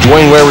Michigan's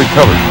Dwayne Ware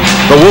recovered.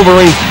 The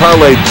Wolverines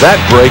parlayed that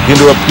break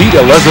into a Pete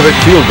Elezovic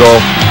field goal,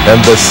 and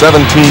the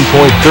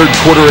 17-point third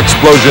quarter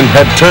explosion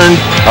had turned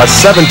a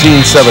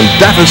 17-7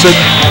 deficit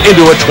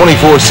into a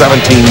 24-17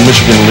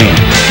 Michigan lead.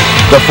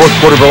 The fourth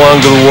quarter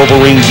belonged to the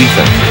Wolverine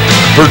defense.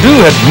 Purdue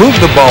had moved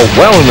the ball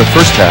well in the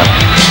first half,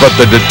 but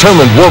the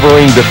determined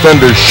Wolverine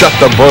defenders shut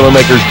the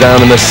Boilermakers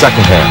down in the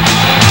second half.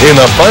 In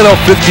the final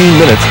 15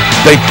 minutes,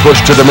 they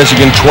pushed to the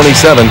Michigan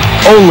 27,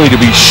 only to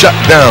be shut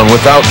down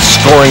without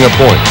scoring a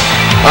point.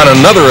 On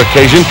another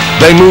occasion,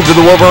 they moved to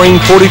the Wolverine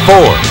 44,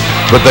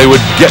 but they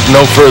would get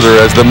no further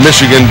as the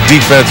Michigan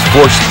defense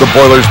forced the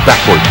Boilers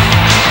backwards.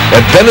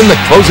 And then in the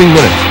closing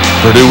minutes,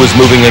 Purdue was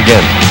moving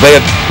again. They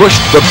had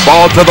pushed the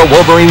ball to the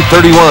Wolverine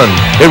 31.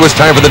 It was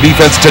time for the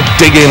defense to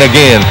dig in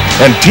again,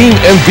 and team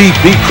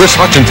MVP Chris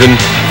Hutchinson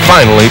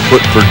finally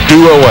put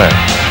Purdue away.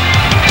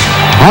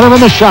 Hunter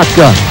in the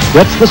shotgun.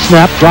 Gets the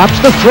snap,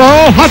 drops the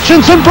throw.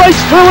 Hutchinson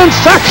breaks through and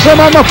sacks him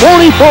on the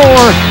 44.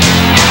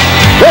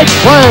 Big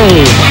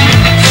play.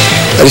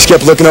 I just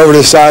kept looking over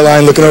the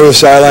sideline,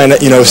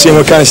 seeing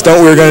what kind of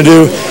stunt we were going to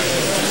do.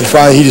 And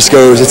finally he just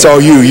goes, "It's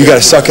all you. You got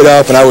to suck it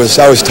up." And I was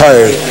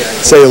tired,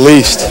 to say the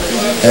least.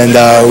 And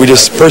we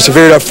just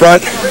persevered up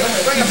front,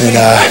 and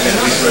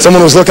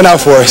someone was looking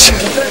out for us.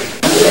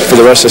 For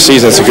the rest of the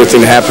season, it's a good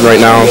thing to happen right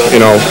now. You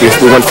know,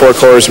 we went 4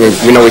 quarters, and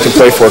we know we can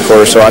play 4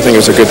 quarters, so I think it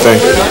was a good thing.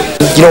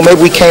 You know,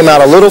 maybe we came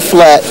out a little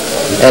flat,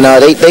 and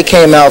they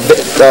came out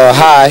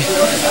high,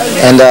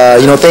 and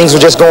things were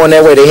just going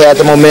their way. They had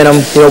the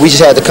momentum. You know, we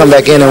just had to come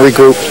back in and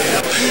regroup.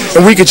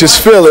 And we could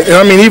just feel it. And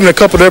I mean, even a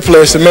couple of their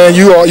players said, "Man,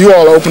 you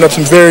all opened up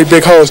some very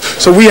big holes."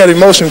 So we had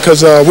emotion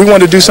because we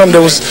wanted to do something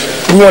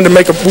we wanted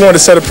to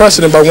set a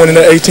precedent by winning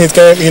the 18th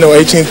game,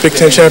 18th Big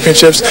Ten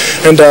championships,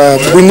 and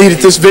we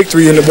needed this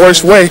victory in the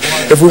worst way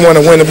if we want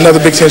to win another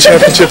Big Ten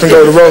championship and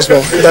go to the Rose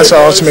Bowl. That's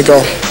our ultimate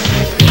goal.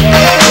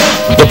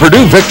 The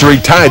Purdue victory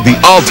tied the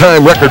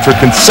all-time record for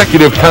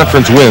consecutive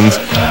conference wins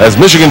as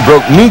Michigan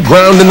broke new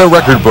ground in the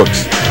record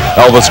books.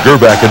 Elvis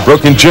Gerbach had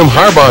broken Jim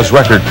Harbaugh's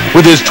record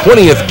with his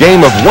 20th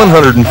game of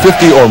 150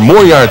 or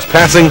more yards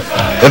passing,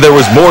 and there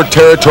was more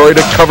territory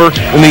to cover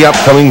in the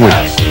upcoming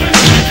weeks.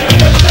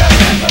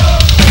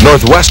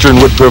 Northwestern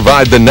would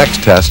provide the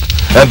next test,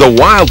 and the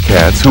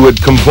Wildcats, who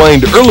had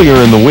complained earlier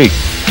in the week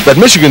that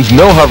Michigan's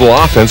no-huddle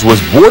offense was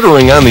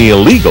bordering on the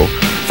illegal,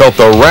 felt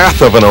the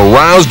wrath of an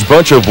aroused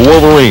bunch of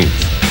Wolverines.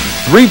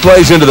 3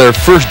 plays into their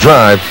first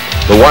drive,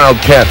 the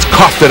Wildcats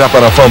coughed it up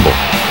on a fumble.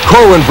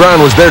 Corwin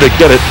Brown was there to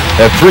get it,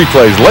 and 3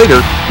 plays later,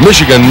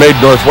 Michigan made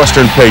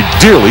Northwestern pay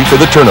dearly for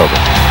the turnover.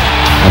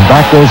 And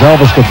back goes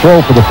Elvis to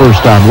throw for the first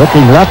time.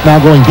 Looking left, now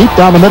going deep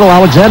down the middle.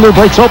 Alexander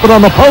breaks open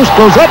on the post,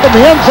 goes up in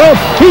the end zone.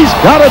 He's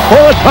got it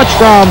for a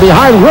touchdown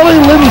behind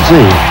Willie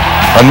Lindsey.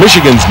 On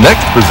Michigan's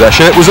next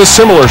possession, it was a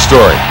similar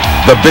story.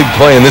 The big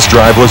play in this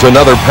drive was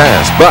another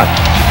pass, but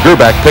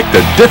Gerbach picked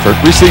a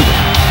different receiver.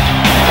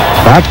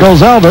 Back goes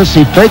Elvis.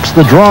 He fakes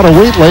the draw to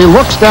Wheatley,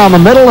 looks down the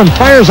middle, and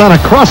fires on a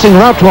crossing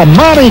route to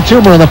Amani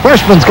Toomer. And the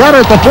freshman's got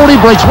it at the 40,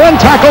 breaks 1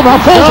 tackle,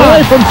 now pulls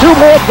away from 2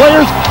 more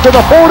players to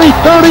the 40,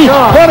 30,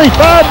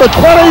 25, the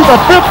 20, the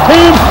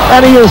 15,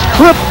 and he is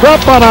tripped up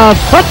on a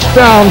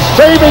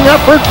touchdown-saving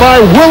effort by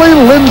Willie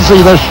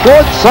Lindsey, the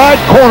short side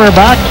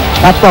cornerback,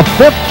 at the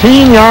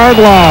 15-yard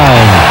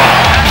line.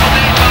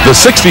 The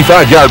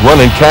 65-yard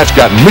run and catch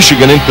got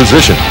Michigan in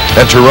position,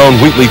 and Tyrone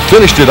Wheatley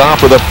finished it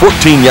off with a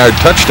 14-yard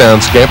touchdown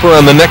scamper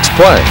on the next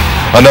play.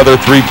 Another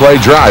 3-play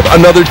drive,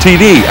 another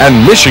TD,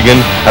 and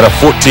Michigan had a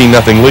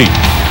 14-0 lead.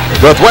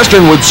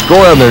 Northwestern would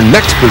score on their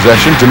next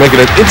possession to make it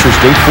an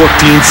interesting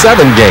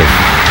 14-7 game.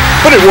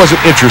 But it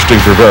wasn't interesting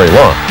for very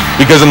long,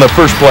 because in the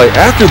first play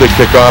after the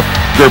kickoff,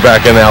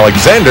 Gerbach and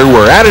Alexander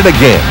were at it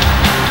again.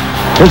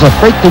 Here's a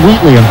fake to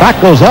Wheatley, and back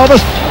goes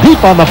Elvis.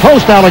 Deep on the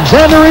post,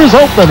 Alexander is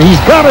open. He's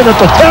got it at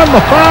the 10, the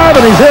 5,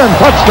 and he's in.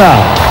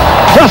 Touchdown.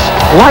 Just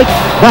like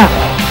that.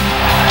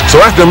 So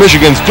after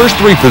Michigan's first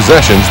 3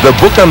 possessions, the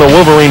book on the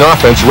Wolverine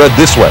offense read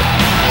this way: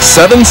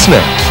 7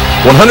 snaps,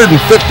 159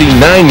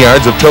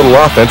 yards of total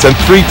offense, and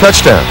 3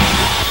 touchdowns.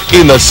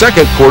 In the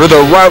second quarter,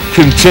 the rout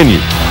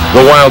continued.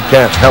 The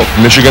Wildcats helped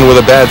Michigan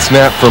with a bad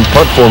snap from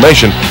punt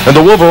formation, and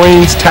the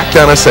Wolverines tacked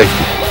on a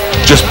safety.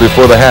 Just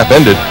before the half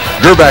ended,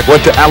 Gerbach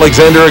went to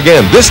Alexander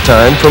again, this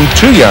time from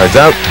 2 yards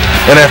out,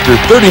 and after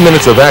 30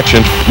 minutes of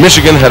action,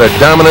 Michigan had a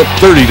dominant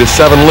 30-7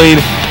 lead,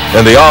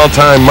 and the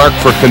all-time mark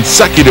for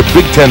consecutive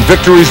Big Ten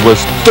victories was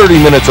 30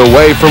 minutes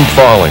away from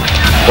falling.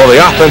 While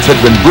the offense had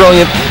been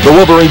brilliant, the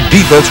Wolverine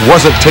defense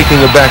wasn't taking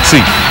a back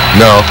seat.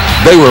 No,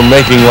 they were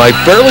making life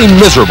fairly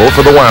miserable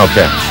for the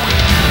Wildcats.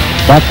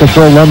 Back to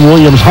throw, Len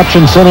Williams,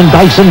 Hutchinson, and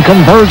Dyson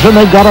conversion.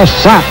 They got a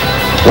sack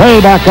way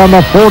back on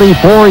the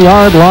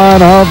 44-yard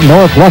line of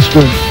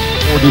Northwestern.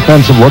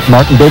 Defensive look,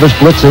 Martin Davis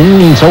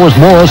blitzing, and so is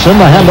Morrison.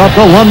 The handoff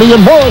to Lundy,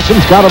 and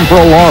Morrison's got him for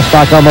a loss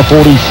back on the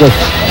 46.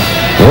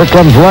 Here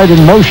comes Wright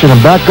in motion,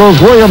 and back goes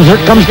Williams. Here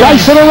comes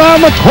Dyson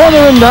around the corner,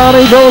 and down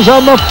he goes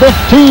on the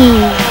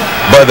 15.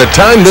 By the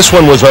time this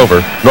one was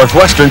over,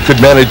 Northwestern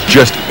could manage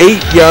just 8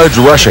 yards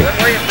rushing,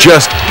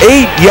 just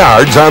 8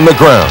 yards on the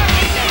ground.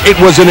 It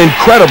was an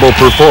incredible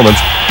performance,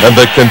 and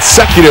the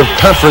consecutive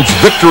conference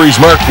victories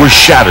mark was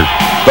shattered.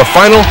 The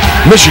final,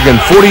 Michigan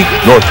 40,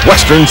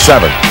 Northwestern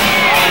 7.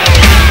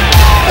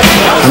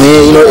 I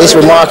mean, it's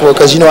remarkable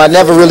because, I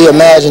never really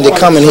imagined it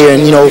coming here.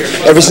 And,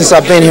 ever since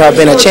I've been here, I've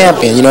been a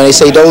champion. They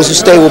say those who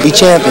stay will be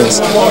champions.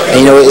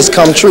 And, it's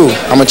come true.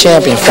 I'm a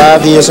champion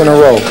 5 years in a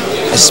row.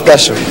 It's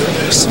special.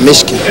 It's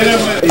Michigan.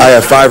 I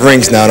have 5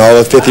 rings now, and all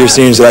the fifth-year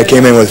seniors that I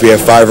came in with, we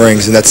have 5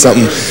 rings. And that's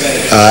something,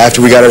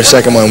 after we got our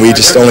second one, we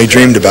just only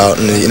dreamed about.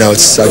 And,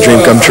 it's our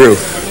dream come true.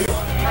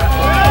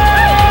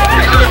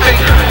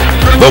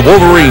 The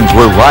Wolverines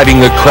were riding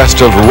the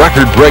crest of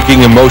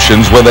record-breaking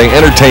emotions when they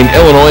entertained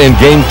Illinois in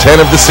Game 10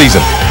 of the season.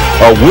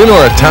 A win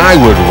or a tie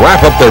would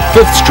wrap up their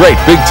 5th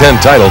straight Big Ten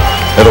title,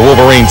 and the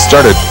Wolverines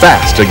started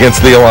fast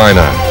against the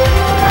Illini.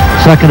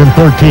 2nd and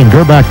 13,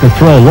 Gerbach to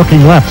throw,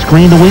 looking left,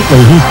 screen to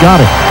Wheatley. He's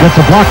got it. Gets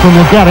a block from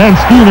Leggett, and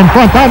Skeen in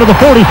front, down to the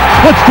 40.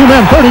 Splits 2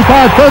 men,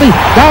 35-30.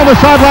 Down the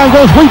sideline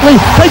goes Wheatley.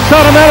 Takes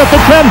out a man at the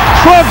 10.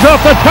 Shrugs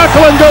off the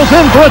tackle and goes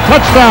in for a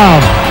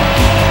touchdown.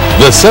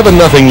 The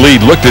 7-0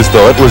 lead looked as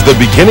though it was the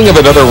beginning of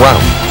another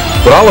round,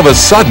 but all of a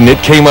sudden it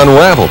came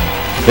unraveled.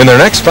 In their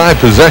next 5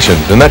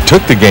 possessions, and that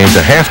took the game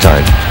to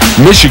halftime,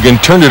 Michigan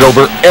turned it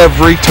over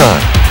every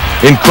time.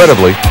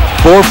 Incredibly,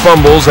 4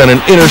 fumbles and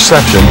an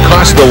interception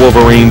cost the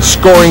Wolverines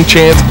scoring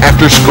chance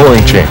after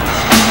scoring chance.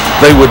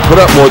 They would put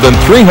up more than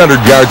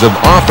 300 yards of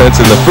offense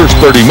in the first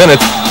 30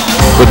 minutes,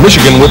 but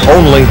Michigan would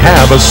only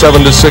have a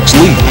 7-6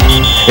 lead.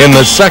 In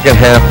the second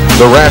half,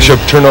 the rash of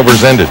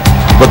turnovers ended,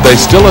 but they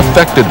still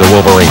affected the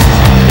Wolverines.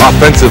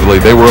 Offensively,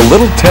 they were a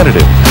little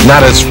tentative,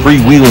 not as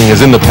freewheeling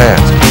as in the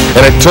past,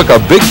 and it took a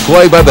big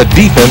play by the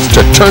defense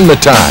to turn the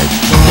tide.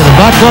 And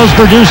back goes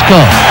Verduzco.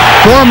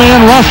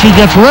 4-man rush, he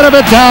gets rid of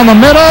it down the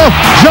middle,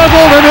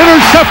 juggled and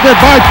intercepted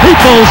by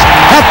Peoples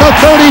at the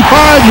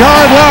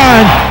 35-yard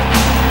line.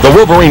 The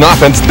Wolverine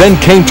offense then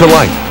came to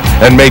life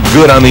and made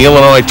good on the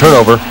Illinois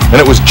turnover,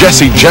 and it was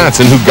Jesse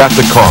Johnson who got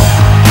the call.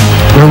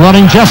 They're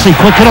running Jesse,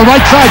 quick to the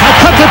right side,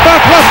 cuts it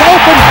back left,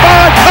 open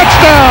 5,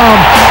 touchdown!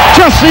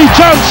 Jesse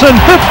Johnson,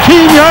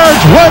 15 yards,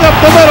 right up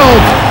the middle.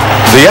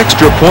 The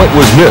extra point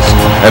was missed,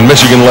 and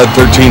Michigan led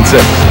 13-6,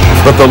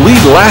 but the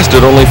lead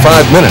lasted only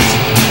 5 minutes.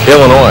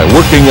 Illinois,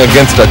 working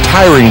against a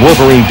tiring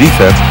Wolverine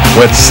defense,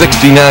 went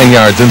 69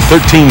 yards in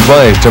 13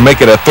 plays to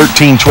make it a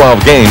 13-12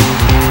 game,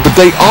 but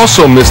they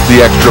also missed the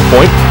extra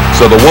point,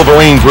 so the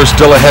Wolverines were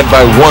still ahead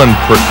by 1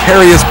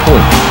 precarious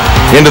point.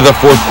 Into the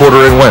fourth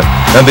quarter it went,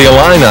 and the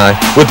Illini,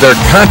 with their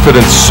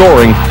confidence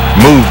soaring,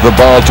 moved the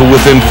ball to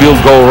within field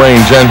goal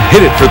range and hit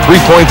it for 3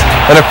 points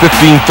and a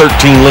 15-13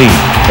 lead.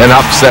 An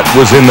upset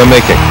was in the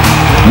making.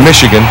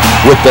 Michigan,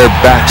 with their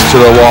backs to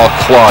the wall,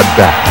 clawed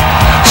back.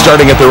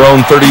 Starting at their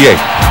own 38,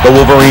 the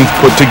Wolverines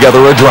put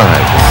together a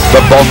drive. The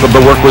bulk of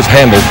the work was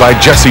handled by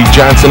Jesse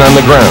Johnson on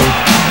the ground.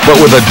 But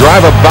with a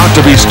drive about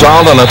to be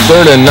stalled on a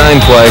 3rd and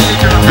 9 play,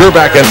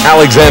 Gerbach and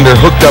Alexander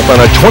hooked up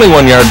on a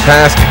 21-yard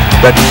pass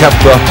that kept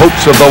the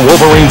hopes of the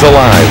Wolverines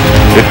alive.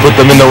 It put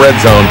them in the red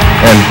zone,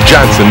 and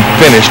Johnson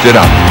finished it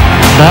up.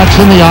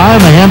 Backs in the eye,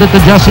 and they hand it to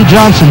Jesse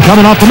Johnson,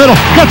 coming off the middle.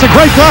 Gets a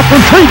great block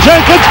from Tree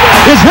Jenkins.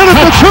 Is hit at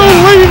the 2,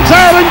 leans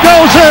out, and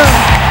goes in.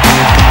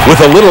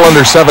 With a little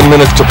under 7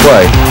 minutes to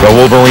play, the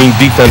Wolverine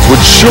defense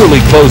would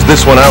surely close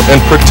this one out and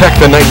protect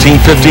the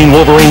 1915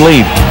 Wolverine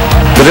lead.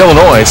 But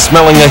Illinois,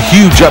 smelling a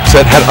huge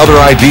upset, had other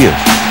ideas.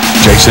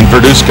 Jason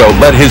Verduzco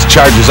led his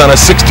Chargers on a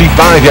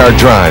 65-yard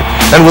drive,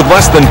 and with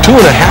less than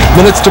 2.5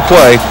 minutes to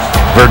play,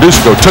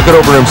 Verduzco took it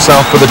over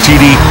himself for the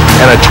TD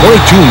and a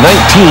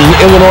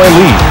 22-19 Illinois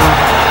lead.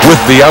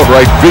 With the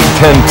outright Big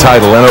Ten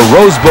title and a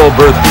Rose Bowl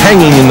berth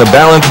hanging in the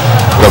balance,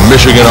 the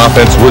Michigan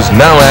offense was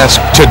now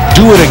asked to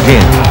do it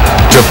again,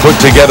 to put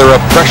together a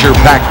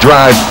pressure-packed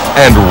drive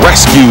and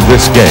rescue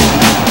this game.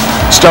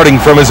 Starting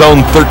from his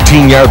own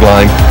 13-yard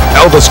line,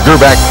 Elvis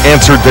Gerbach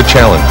answered the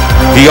challenge.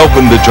 He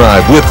opened the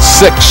drive with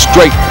 6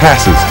 straight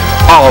passes.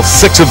 All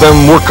 6 of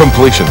them were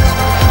completions.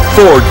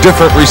 4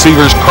 different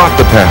receivers caught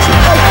the passes.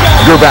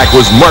 Gerbach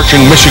was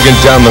marching Michigan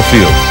down the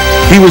field.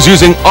 He was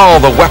using all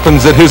the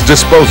weapons at his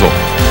disposal.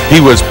 He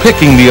was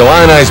picking the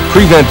Illini's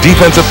prevent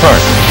defense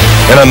apart.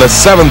 And on the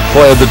 7th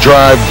play of the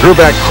drive,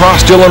 Gerbach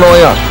crossed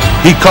Illinois up.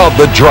 He called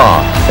the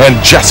draw, and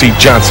Jesse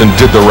Johnson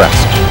did the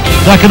rest.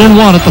 2nd and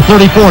 1 at the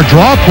 34.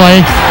 Draw play.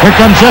 Here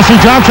comes Jesse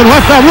Johnson.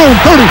 Left that room.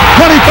 30,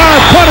 25,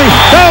 20.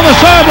 Down the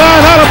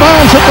sideline. Out of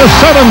bounds at the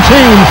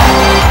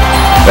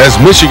 17. As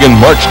Michigan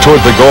marched toward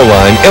the goal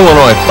line,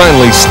 Illinois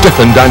finally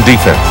stiffened on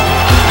defense.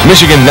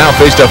 Michigan now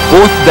faced a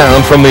 4th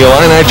down from the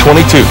Illini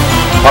 22.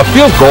 A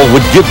field goal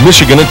would give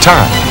Michigan a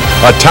tie.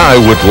 A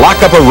tie would lock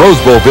up a Rose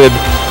Bowl bid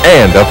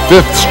and a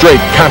 5th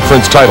straight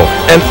conference title,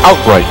 an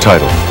outright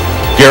title.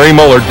 Gary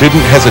Mueller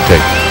didn't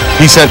hesitate.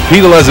 He sent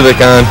Pete Lezovic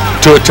on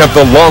to attempt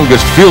the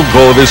longest field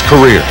goal of his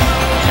career.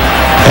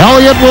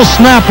 Elliott will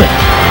snap it.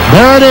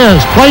 There it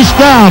is, placed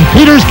down.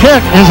 Peter's kick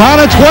is on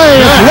its way.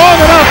 It's long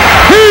enough.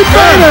 He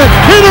made it.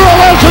 Peter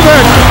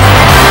Lezovic.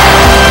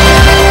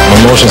 My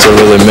emotions are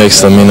really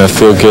mixed. I mean, I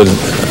feel good.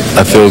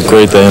 I feel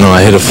great that,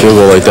 I hit a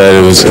field goal like that. It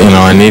was,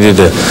 I needed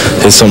to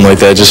hit something like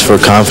that just for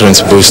a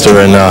confidence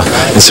booster, and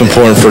it's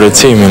important for the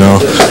team,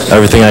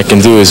 Everything I can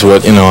do is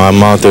what,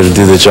 I'm out there to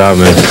do the job,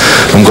 and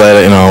I'm glad,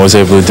 I was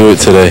able to do it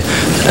today.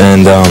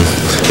 And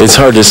it's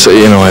hard to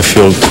say, I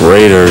feel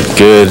great or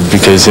good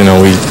because,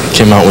 we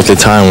came out with the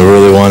time. We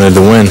really wanted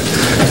to win,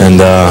 and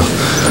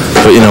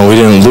but, we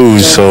didn't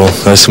lose, so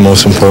that's the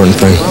most important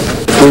thing.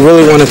 We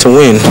really wanted to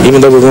win, even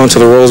though we're going to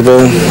the Rose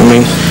Bowl.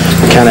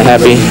 We're kind of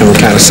happy and we're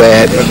kind of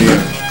sad.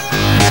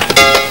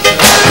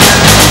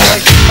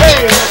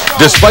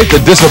 Despite the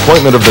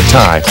disappointment of the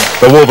tie,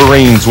 the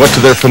Wolverines went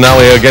to their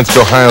finale against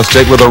Ohio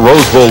State with a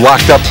Rose Bowl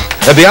locked up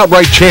and the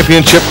outright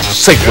championship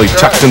safely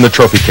tucked in the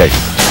trophy case.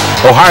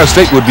 Ohio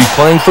State would be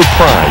playing for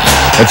pride,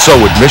 and so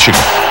would Michigan.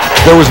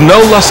 There was no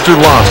luster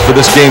lost for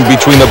this game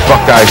between the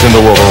Buckeyes and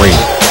the Wolverines.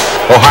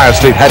 Ohio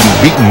State hadn't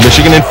beaten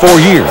Michigan in 4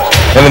 years,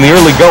 and in the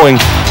early going,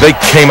 they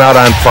came out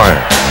on fire.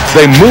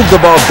 They moved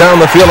the ball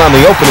down the field on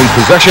the opening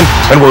possession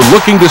and were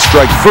looking to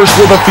strike first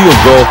with a field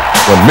goal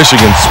when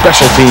Michigan's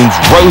special teams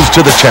rose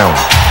to the challenge.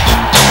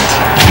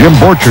 Jim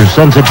Borcher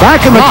sends it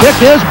back, and the kick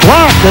is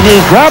blocked, and he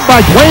is grabbed by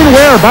Dwayne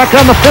Ware back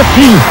on the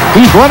 15.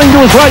 He's running to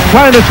his right,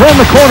 trying to turn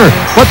the corner.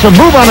 Puts a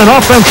move on an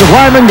offensive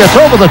lineman, gets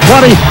over the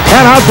 20,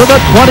 and out to the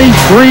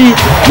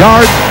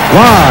 23-yard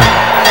line.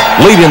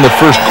 Late in the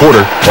first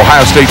quarter,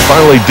 Ohio State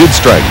finally did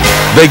strike.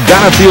 They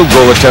got a field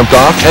goal attempt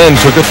off and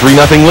took a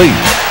 3-0 lead.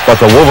 But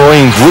the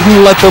Wolverines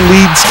wouldn't let the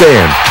lead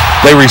stand.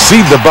 They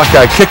received the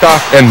Buckeye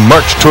kickoff and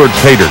marched toward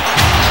pay dirt.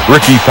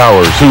 Ricky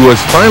Powers, who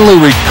was finally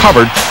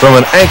recovered from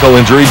an ankle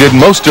injury, did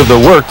most of the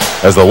work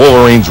as the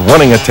Wolverines'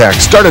 running attack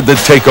started to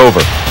take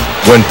over.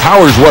 When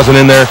Powers wasn't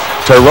in there,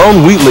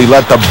 Tyrone Wheatley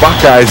let the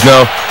Buckeyes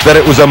know that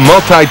it was a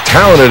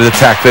multi-talented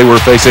attack they were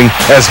facing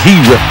as he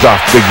ripped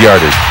off big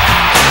yardage.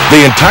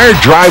 The entire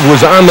drive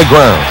was on the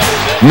ground.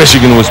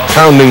 Michigan was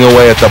pounding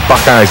away at the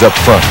Buckeyes up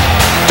front.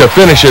 To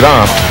finish it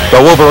off,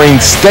 the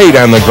Wolverines stayed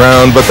on the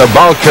ground, but the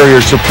ball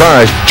carriers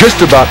surprised just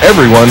about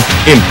everyone,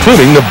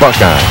 including the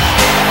Buckeyes.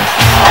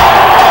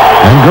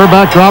 And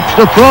Gerbach drops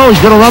to throw.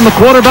 He's going to run the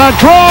quarterback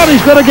draw, and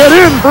he's going to get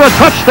in for a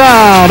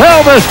touchdown.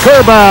 Elvis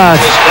Gerbach.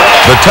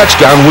 The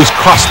touchdown was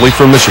costly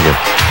for Michigan.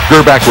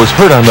 Gerbach was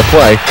hurt on the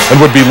play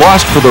and would be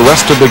lost for the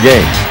rest of the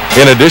game.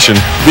 In addition,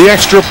 the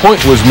extra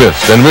point was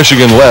missed, and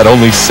Michigan led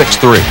only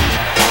 6-3.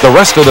 The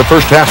rest of the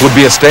first half would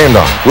be a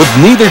standoff, with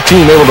neither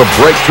team able to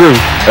break through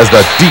as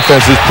the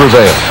defenses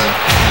prevailed.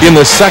 In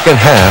the second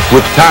half,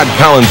 with Todd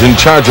Collins in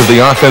charge of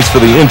the offense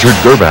for the injured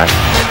Gerbach,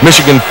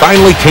 Michigan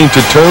finally came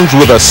to terms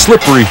with a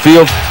slippery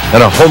field and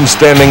a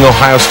homestanding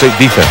Ohio State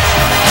defense.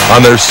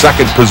 On their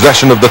second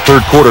possession of the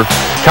third quarter,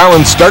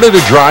 Collins started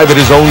a drive at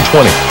his own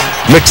 20.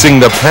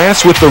 Mixing the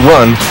pass with the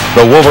run,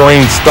 the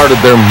Wolverines started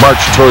their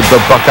march toward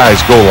the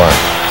Buckeyes' goal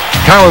line.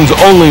 Collins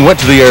only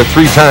went to the air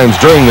 3 times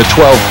during the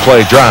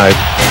 12-play drive,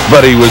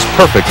 but he was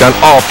perfect on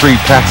all 3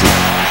 passes.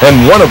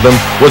 And one of them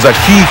was a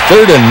key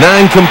 3rd and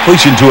 9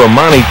 completion to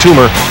Amani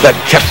Toomer that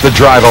kept the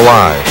drive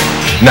alive.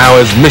 Now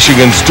as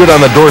Michigan stood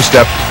on the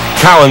doorstep,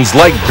 Collins,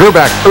 like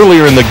Gerbach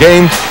earlier in the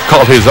game,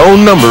 called his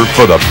own number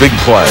for the big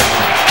play.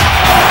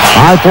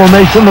 High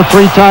formation, the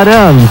 3 tight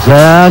ends,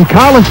 and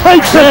Collins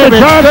fakes it to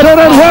Johnson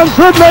and runs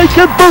the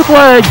naked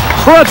bootleg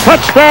for a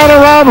touchdown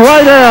around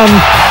right end.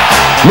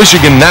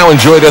 Michigan now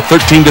enjoyed a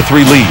 13-3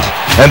 lead,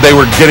 and they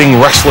were getting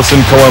restless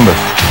in Columbus.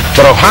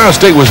 But Ohio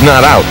State was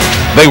not out.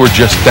 They were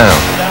just down.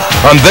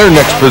 On their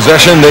next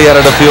possession, they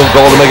added a field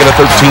goal to make it a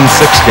 13-6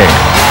 game.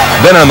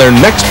 Then on their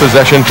next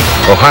possession,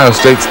 Ohio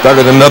State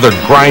started another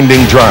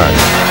grinding drive.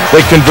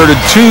 They converted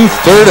 2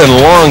 third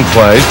and long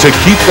plays to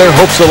keep their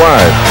hopes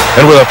alive.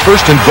 And with a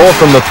 1st and goal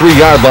from the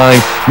 3-yard line,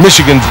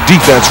 Michigan's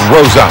defense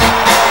rose up.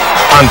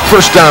 On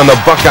 1st down, the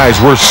Buckeyes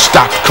were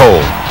stopped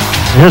cold.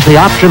 Here's the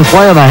option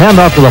play and the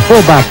handoff to the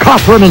fullback.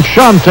 Cochran and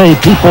Shante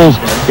Peoples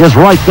is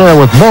right there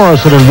with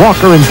Morrison and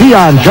Walker and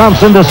Deion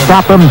Johnson to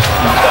stop him.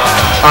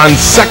 On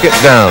 2nd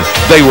down,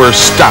 they were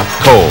stopped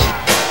cold.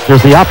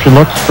 Here's the option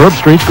look.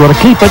 Herbstreit's going to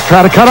keep it,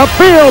 try to cut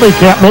upfield. He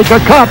can't make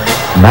a cut.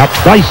 Matt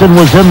Dyson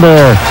was in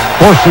there,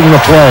 forcing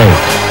the play.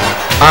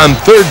 On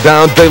 3rd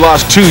down, they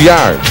lost 2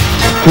 yards.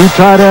 2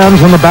 tight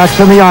ends in the backs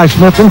in the eye,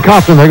 Smith and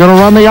Cochran. They're going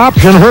to run the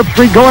option.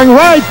 Herbstreit going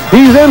right.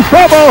 He's in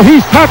trouble.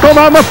 He's tackled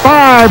on the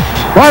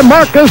 5 by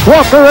Marcus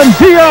Walker and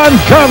Deion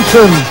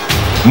Johnson.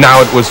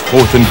 Now it was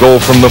 4th and goal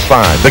from the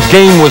 5. The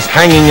game was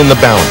hanging in the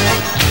balance.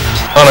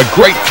 On a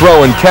great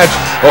throw and catch,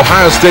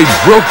 Ohio State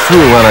broke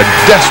through on a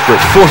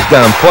desperate 4th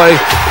down play,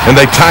 and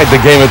they tied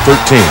the game at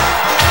 13.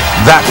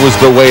 That was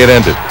the way it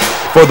ended.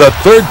 For the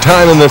 3rd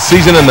time in the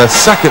season and the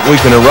 2nd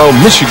week in a row,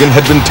 Michigan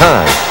had been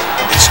tied.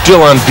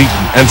 Still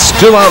unbeaten and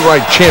still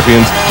outright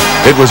champions,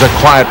 it was a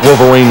quiet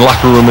Wolverine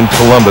locker room in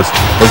Columbus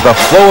as the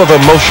flow of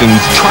emotions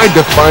tried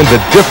to find the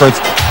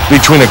difference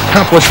between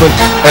accomplishment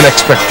and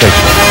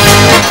expectation.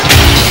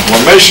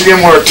 Well,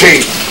 Michigan were a team,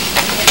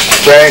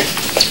 okay?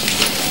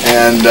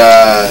 And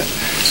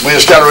we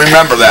just got to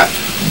remember that.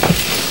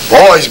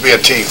 We'll always be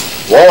a team.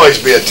 We'll always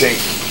be a team.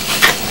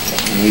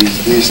 And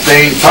these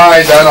dang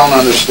ties, I don't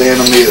understand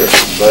them either.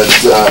 But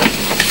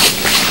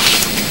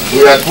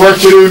we got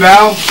work to do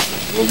now.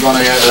 We're going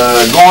to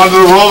go on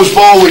to the Rose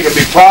Bowl. We can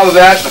be proud of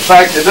that. The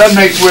fact it doesn't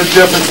make a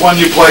difference when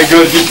you play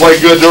good. If you play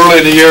good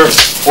early in the year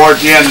or at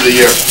the end of the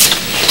year.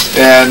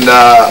 And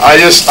I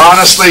just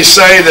honestly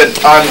say that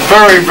I'm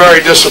very,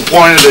 very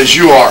disappointed as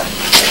you are.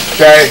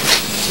 Okay?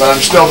 But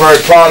I'm still very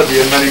proud of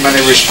you in many, many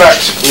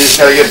respects. We just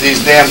got to get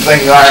these damn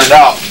things ironed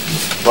out.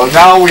 But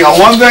now we got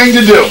one thing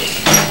to do.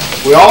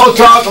 We all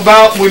talk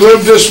about we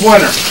live this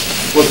winter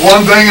with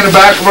one thing in the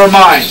back of our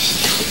minds.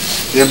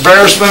 The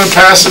embarrassment in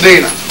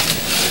Pasadena.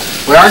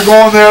 We aren't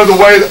going there the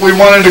way that we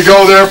wanted to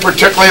go there,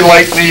 particularly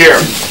late in the year,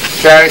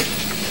 okay?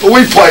 But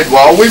we played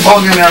well. We've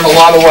hung in there in a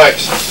lot of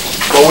ways.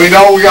 But we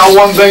know we got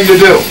one thing to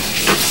do.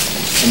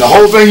 And the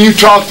whole thing you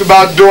talked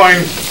about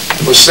doing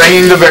was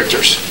singing the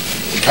victors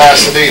in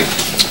Pasadena.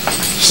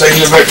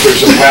 Singing the victors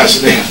in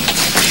Pasadena.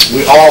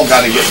 We all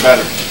got to get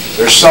better.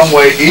 There's some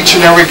way each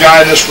and every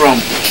guy in this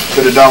room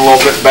could have done a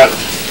little bit better,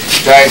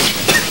 okay?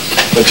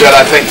 But yet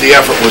I think the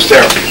effort was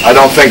there. I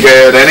don't think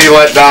they had any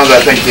letdowns.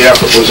 I think the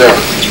effort was there.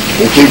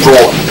 We'll keep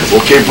rolling.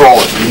 We'll keep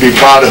rolling. You be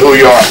proud of who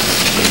you are.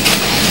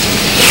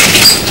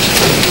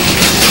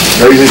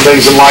 Crazy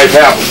things in life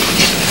happen.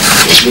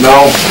 You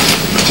know,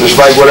 just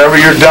like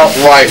whatever you're dealt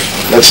in life,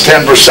 that's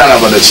 10%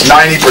 of it. It's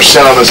 90%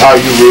 of it is how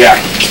you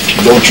react.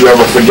 Don't you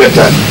ever forget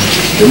that.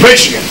 You're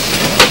Michigan.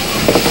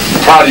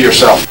 Proud of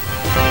yourself.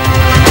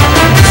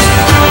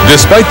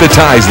 Despite the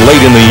ties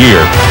late in the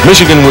year,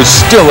 Michigan was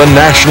still a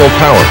national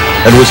power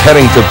and was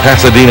heading to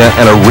Pasadena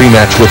and a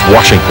rematch with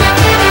Washington.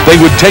 They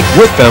would take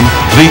with them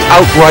the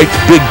outright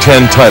Big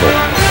Ten title.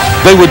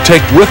 They would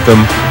take with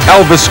them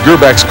Elvis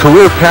Grback's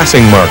career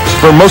passing marks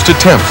for most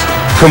attempts,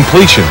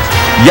 completions,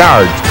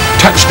 yards,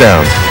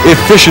 touchdowns,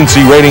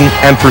 efficiency rating,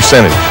 and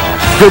percentage.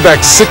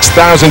 Grback's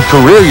 6,000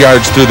 career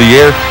yards through the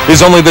air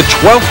is only the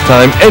 12th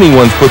time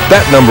anyone's put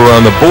that number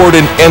on the board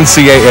in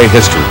NCAA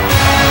history.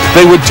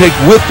 They would take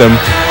with them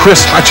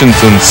Chris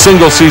Hutchinson's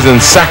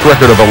single-season sack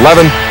record of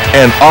 11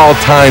 and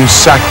all-time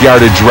sack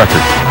yardage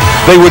record.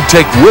 They would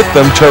take with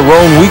them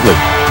Tyrone Wheatley,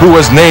 who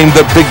was named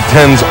the Big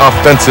Ten's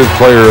Offensive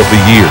Player of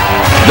the Year.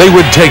 They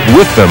would take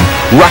with them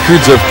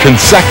records of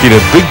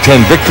consecutive Big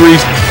Ten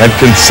victories and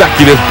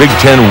consecutive Big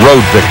Ten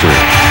road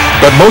victories.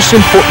 But most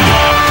importantly,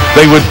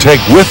 they would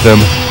take with them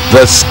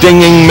the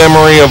stinging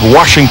memory of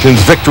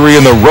Washington's victory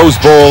in the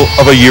Rose Bowl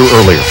of a year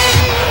earlier.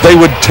 They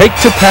would take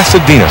to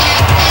Pasadena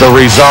the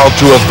resolve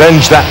to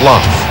avenge that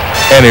loss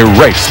and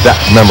erase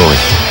that memory.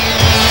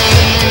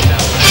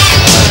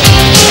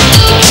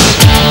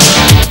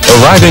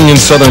 Arriving in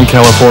Southern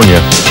California,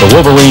 the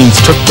Wolverines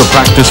took the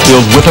practice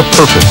field with a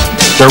purpose.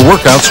 Their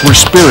workouts were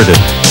spirited.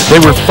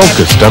 They were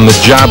focused on the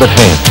job at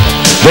hand.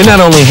 They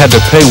not only had to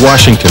pay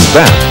Washington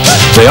back,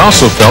 they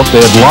also felt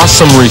they had lost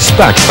some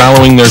respect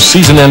following their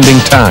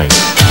season-ending ties.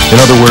 In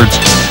other words,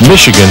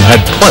 Michigan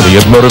had plenty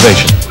of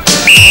motivation.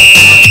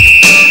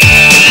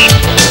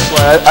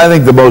 I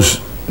think the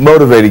most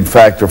motivating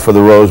factor for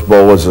the Rose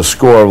Bowl was the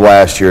score of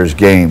last year's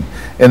game.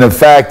 And the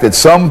fact that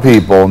some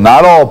people,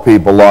 not all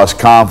people, lost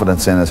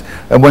confidence in us.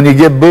 And when you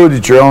get booed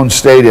at your own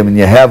stadium and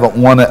you haven't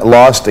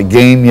lost a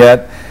game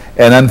yet,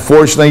 and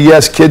unfortunately,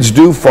 yes, kids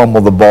do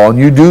fumble the ball and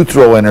you do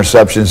throw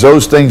interceptions.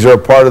 Those things are a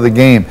part of the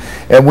game.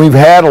 And we've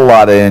had a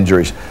lot of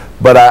injuries.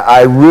 But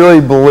I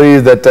really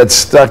believe that that's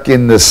stuck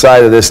in the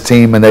side of this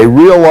team, and they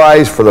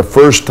realize for the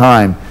first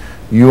time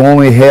you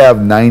only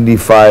have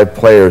 95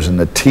 players, and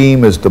the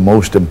team is the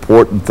most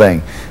important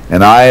thing.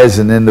 And I, as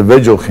an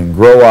individual, can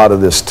grow out of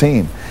this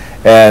team.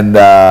 And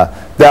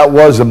that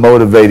was a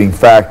motivating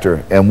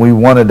factor, and we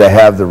wanted to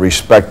have the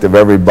respect of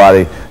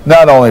everybody,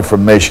 not only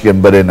from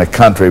Michigan, but in the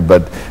country.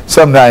 But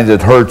sometimes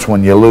it hurts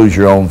when you lose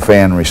your own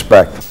fan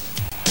respect.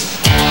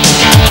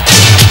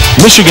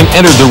 Michigan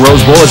entered the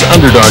Rose Bowl as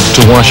underdogs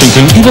to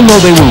Washington, even though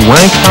they were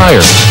ranked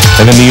higher.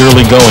 And in the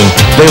early going,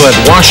 they let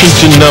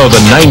Washington know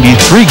the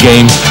 93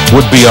 game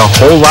would be a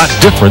whole lot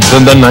different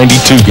than the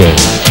 92 game.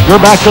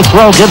 You're back to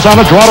throw. Gives on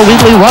a draw to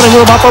Wheatley. Running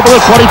room up over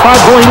the 25.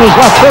 Going to his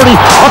left 30.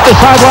 Up the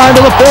sideline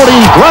to the 40.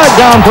 Dragged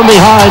down from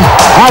behind.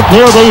 Out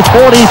near the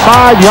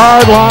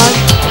 45-yard line.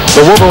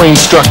 The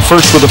Wolverines struck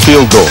first with a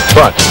field goal,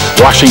 but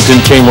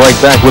Washington came right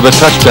back with a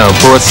touchdown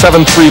for a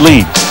 7-3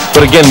 lead.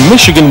 But again,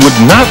 Michigan would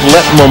not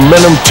let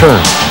momentum turn.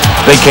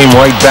 They came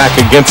right back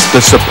against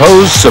the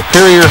supposed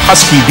superior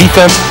Husky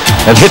defense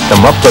and hit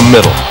them up the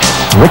middle.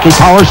 Ricky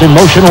Powers in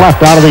motion left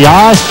out of the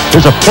eye.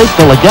 There's a fake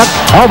to Leggett.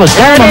 Elvis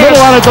in the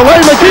middle on a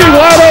delay. McGee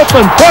wide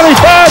open.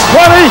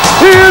 25-20.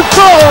 He is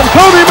gone.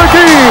 Cody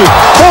McGee.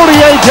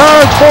 48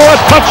 yards for a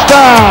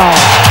touchdown.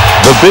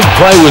 The big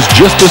play was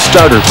just a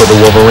starter for the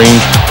Wolverines.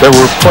 There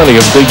were plenty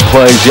of big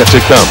plays yet to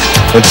come.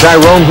 And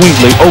Tyrone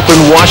Wheatley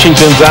opened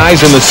Washington's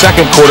eyes in the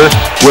second quarter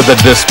with a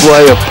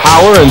display of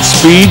power and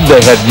speed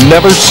they had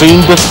never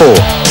seen before.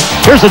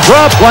 Here's a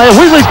drop play.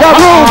 Wheatley's got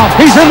room.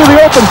 He's into the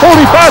open.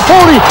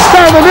 45-40.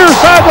 Down the near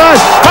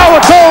sideline. Power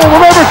Cole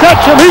will never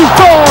catch him. He's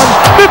gone.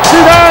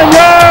 59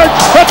 yards.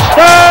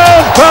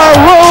 Touchdown,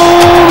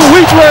 Tyrone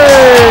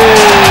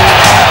Wheatley.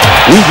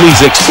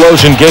 Wheatley's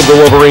explosion gave the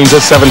Wolverines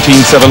a 17-7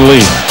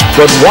 lead,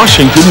 but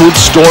Washington would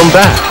storm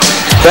back.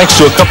 Thanks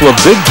to a couple of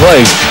big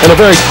plays and a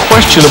very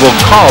questionable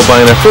call by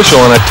an official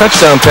on a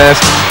touchdown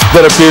pass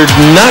that appeared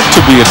not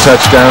to be a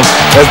touchdown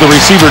as the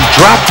receiver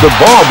dropped the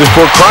ball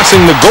before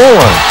crossing the goal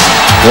line.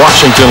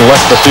 Washington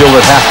left the field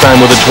at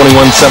halftime with a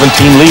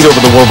 21-17 lead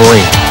over the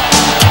Wolverines.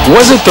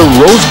 Was it the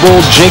Rose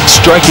Bowl jinx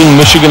striking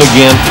Michigan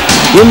again?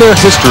 In their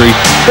history,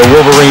 the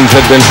Wolverines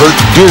had been hurt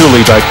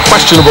dearly by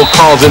questionable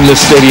calls in this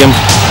stadium,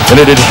 and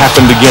it had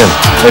happened again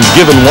and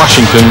given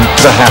Washington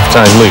the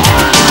halftime lead.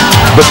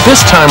 But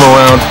this time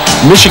around,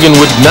 Michigan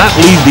would not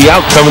leave the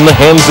outcome in the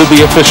hands of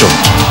the officials.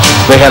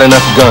 They had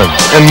enough guns,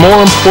 and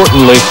more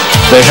importantly,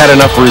 they had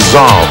enough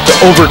resolve to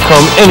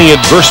overcome any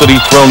adversity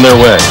thrown their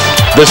way.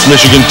 This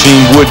Michigan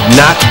team would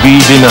not be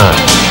denied.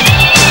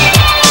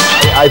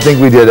 I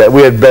think we did it.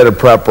 We had better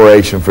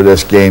preparation for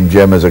this game,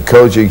 Jim, as a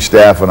coaching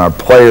staff, and our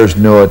players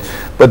knew it.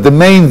 But the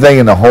main thing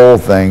in the whole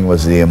thing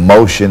was the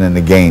emotion in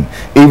the game.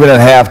 Even at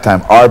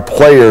halftime, our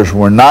players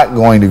were not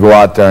going to go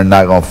out there and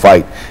not going to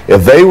fight.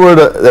 If they were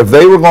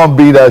going to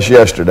beat us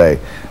yesterday,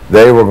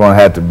 they were going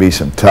to have to be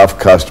some tough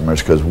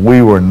customers because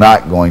we were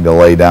not going to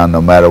lay down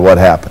no matter what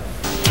happened.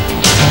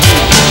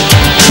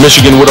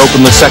 Michigan would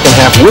open the second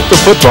half with the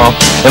football,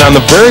 and on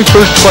the very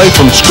first play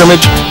from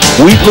scrimmage,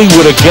 Wheatley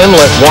would again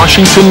let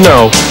Washington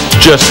know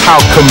just how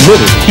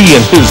committed he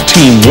and his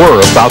team were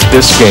about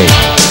this game.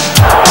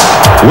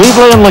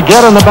 Wheatley and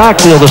Leggett in the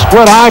backfield. A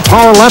split eye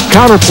power left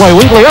counter play.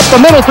 Wheatley up the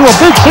middle through a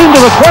big seam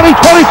to the 20,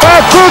 25,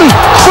 30.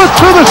 Splits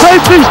through the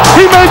safeties.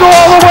 He may go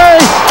all the way.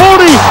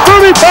 40,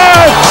 35,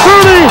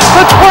 30,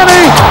 the 20,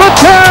 the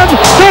 10.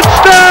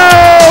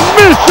 Touchdown,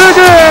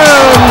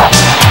 Michigan!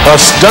 A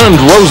stunned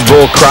Rose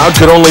Bowl crowd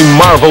could only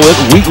marvel at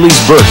Wheatley's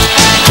burst.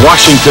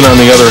 Washington, on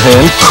the other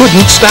hand,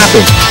 couldn't stop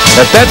him.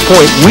 At that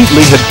point,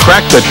 Wheatley had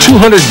cracked the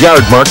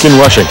 200-yard mark in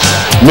rushing.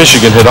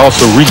 Michigan had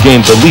also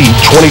regained the lead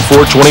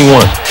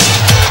 24-21.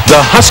 The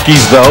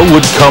Huskies, though,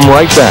 would come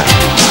right back.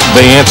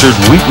 They answered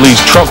Wheatley's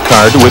trump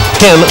card with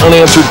 10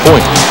 unanswered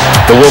points.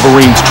 The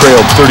Wolverines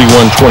trailed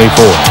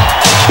 31-24.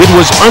 It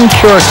was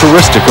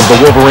uncharacteristic of the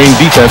Wolverine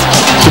defense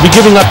to be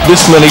giving up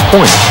this many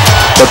points.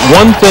 But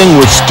one thing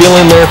was still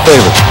in their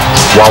favor.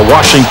 While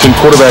Washington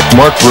quarterback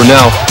Mark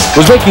Brunell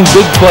was making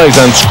big plays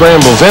on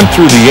scrambles and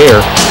through the air,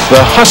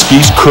 the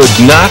Huskies could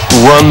not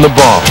run the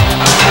ball.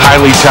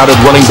 Highly touted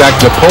running back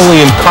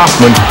Napoleon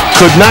Kaufman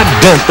could not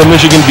dent the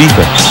Michigan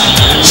defense.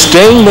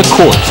 Staying the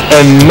course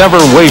and never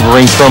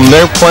wavering from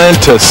their plan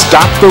to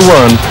stop the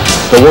run,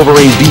 the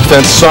Wolverine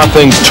defense saw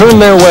things turn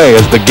their way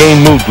as the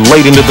game moved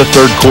late into the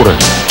third quarter.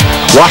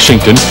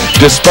 Washington,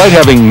 despite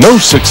having no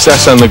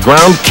success on the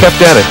ground, kept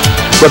at it.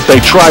 But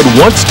they tried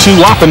once too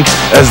often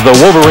as the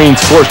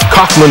Wolverines forced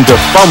Kaufman to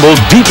fumble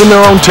deep in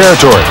their own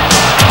territory.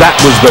 That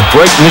was the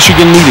break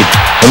Michigan needed.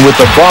 And with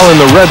the ball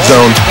in the red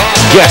zone,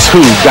 guess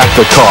who got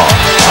the call?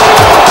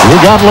 We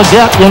got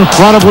Leggett in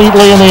front of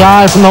Wheatley in the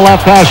eye from the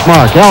left hash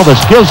mark.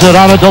 Elvis gives it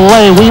on a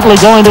delay. Wheatley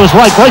going to his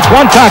right. Breaks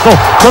one tackle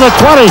to the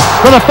 20,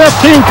 to the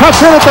 15.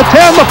 Cuts in at the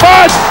 10, the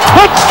 5.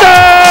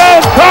 Touchdown,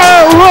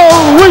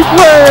 Tyrone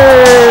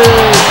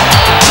Wheatley!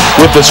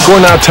 With the score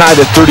now tied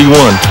at 31,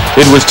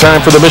 it was time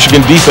for the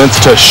Michigan defense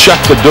to shut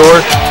the door,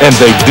 and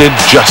they did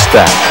just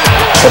that.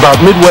 About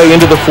midway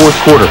into the fourth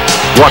quarter,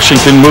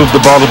 Washington moved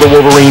the ball to the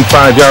Wolverine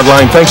 5-yard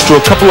line thanks to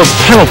a couple of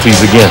penalties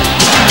again.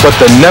 But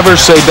the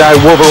never-say-die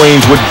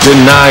Wolverines would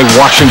deny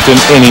Washington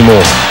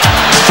anymore.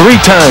 3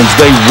 times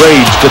they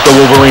raged at the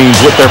Wolverines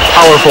with their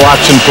powerful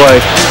option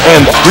play,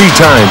 and 3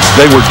 times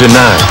they were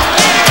denied.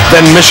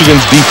 Then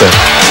Michigan's defense,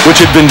 which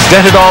had been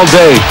dented all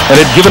day and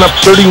had given up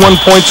 31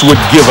 points, would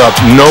give up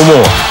no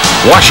more.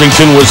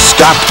 Washington was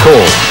stopped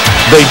cold.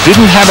 They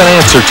didn't have an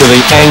answer to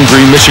the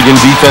angry Michigan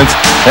defense,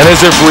 and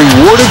as if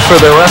rewarded for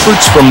their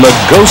efforts from the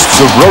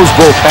ghosts of Rose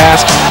Bowl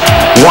past,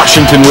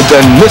 Washington would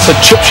then miss a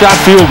chip shot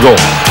field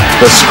goal.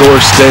 The score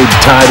stayed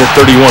tied at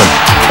 31,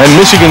 and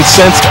Michigan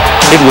sensed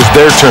it was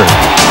their turn.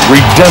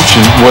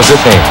 Redemption was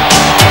at hand.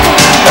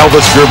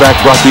 Elvis Gerback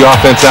brought the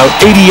offense out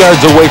 80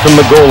 yards away from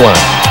the goal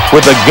line.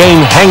 With the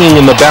game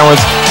hanging in the balance,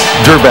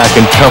 Gerback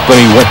and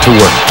company went to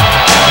work.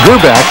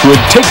 Gerback, who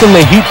had taken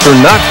the heat for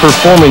not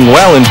performing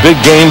well in big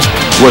games,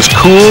 was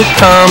cool,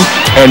 calm,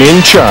 and in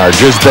charge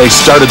as they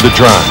started the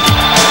drive.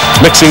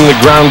 Mixing the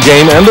ground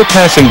game and the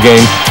passing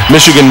game,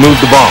 Michigan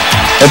moved the ball,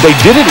 and they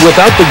did it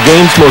without the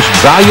game's most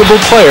valuable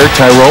player,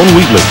 Tyrone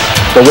Wheatley.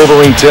 The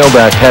Wolverine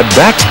tailback had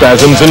back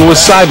spasms and was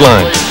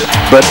sidelined,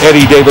 but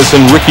Eddie Davis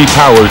and Ricky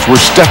Powers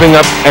were stepping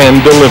up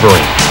and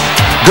delivering.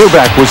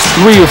 Gerback was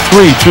 3 of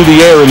 3 through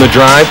the air in the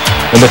drive,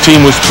 and the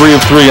team was 3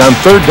 of 3 on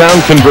third down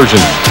conversion.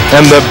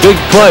 And the big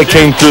play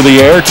came through the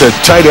air to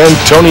tight end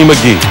Tony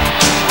McGee.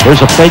 Here's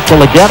a fake to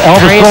Leggett.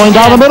 Elvis throwing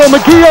down the middle.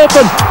 McGee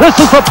open. This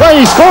is the play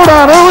he scored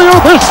on earlier.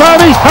 This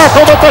time he's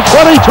tackled at the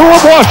 22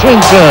 of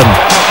Washington.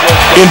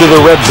 Into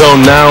the red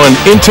zone now and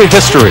into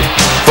history.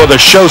 For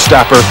the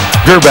showstopper,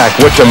 Gerback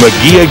went to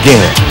McGee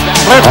again.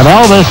 And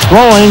Elvis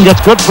throwing,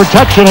 gets good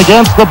protection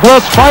against the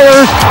blitz,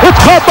 fires. It's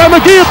caught by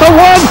McGee at the 1.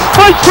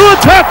 Fights through a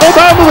tackle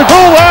down to the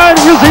goal line.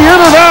 Is he in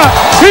or not?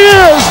 He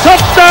is.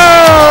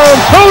 Touchdown,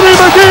 Tony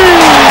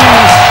McGee.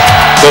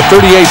 The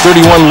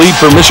 38-31 lead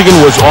for Michigan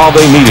was all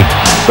they needed.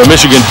 The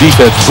Michigan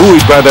defense,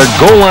 buoyed by their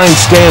goal line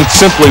stand,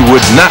 simply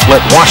would not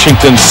let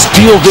Washington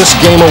steal this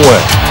game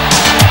away.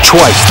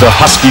 Twice, the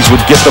Huskies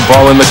would get the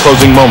ball in the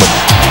closing moment.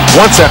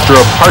 Once after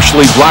a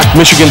partially blocked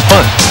Michigan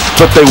punt,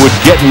 but they would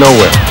get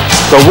nowhere.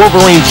 The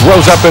Wolverines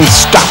rose up and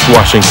stopped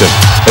Washington,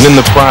 and in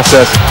the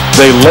process,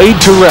 they laid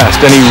to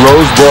rest any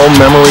Rose Bowl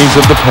memories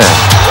of the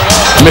past.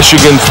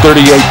 Michigan's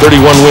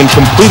 38-31 win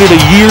completed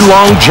a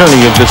year-long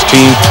journey of this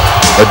team,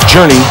 a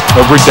journey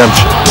of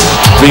redemption.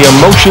 The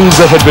emotions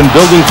that had been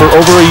building for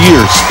over a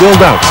year spilled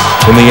out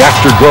in the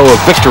afterglow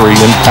of victory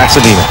in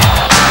Pasadena.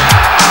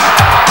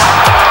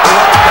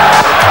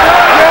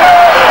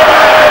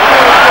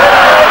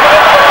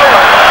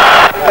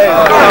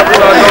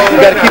 You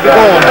gotta keep it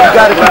going. You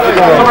gotta keep it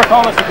going.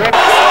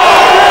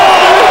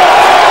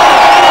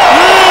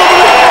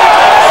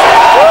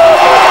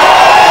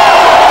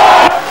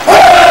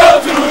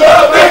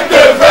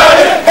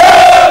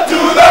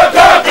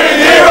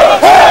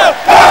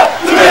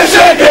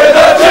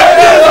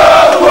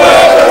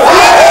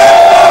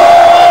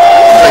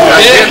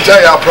 Tell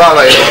you how proud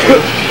I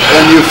am.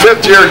 And you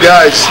fifth-year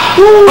guys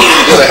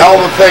did a hell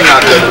of a thing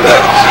out there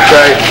today.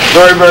 Okay,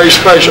 very, very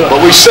special.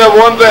 But we said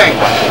one thing,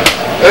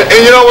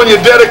 and you know when you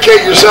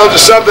dedicate yourself to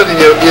something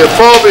and you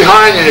fall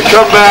behind and you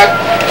come back,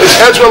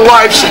 that's what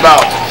life's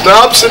about. The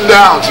ups and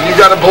downs, and you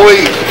got to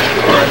believe.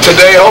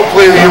 Today,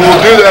 hopefully, you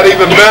will do that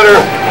even better.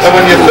 And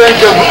when you think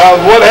of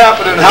what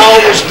happened and how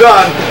it was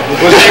done,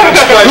 it was even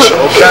special.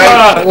 Okay.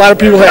 A lot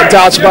of people had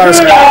doubts about us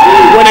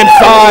winning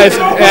 5,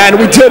 and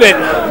we did it.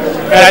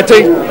 And I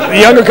think the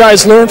younger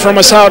guys learned from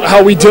us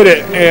how we did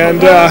it.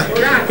 And,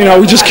 you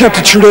know, we just kept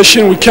the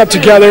tradition. We kept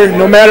together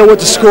no matter what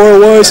the score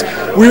was.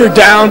 We were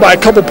down by a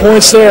couple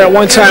points there at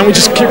one time. We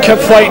just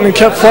kept fighting and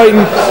kept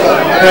fighting.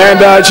 And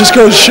it just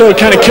goes to show the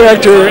kind of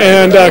character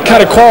and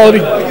kind of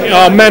quality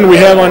men we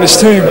have on this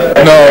team.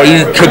 No,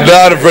 you could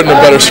not have written a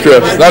better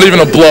script. Not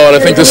even a blowout. I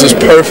think this is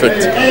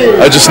perfect.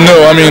 I just knew.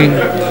 I mean,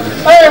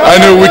 I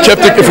knew we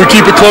kept it. If we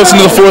keep it close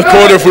into the fourth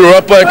quarter, if we were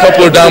up by a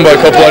couple or down by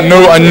a couple, I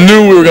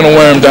knew we were going to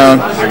wear them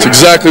down. It's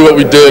exactly what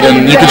we did,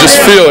 and you could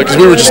just feel it because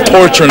we were just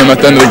torturing them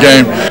at the end of the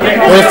game.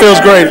 Well, it feels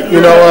great.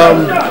 You know,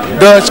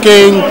 Dutch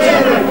King,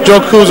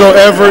 Joe Cuso,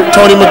 Everett,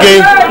 Tony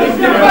McGee,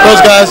 those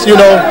guys. You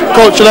know,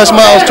 Coach Les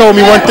Miles told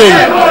me one thing.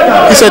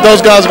 He said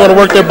those guys are going to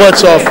work their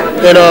butts off,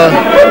 and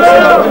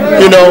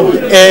you know,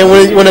 and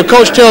when a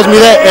coach tells me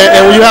that,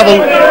 and when you have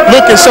a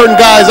look in certain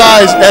guys'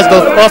 eyes as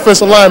the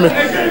offensive lineman,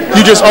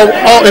 you just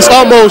it's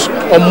almost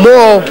a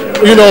moral,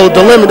 you know,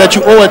 dilemma that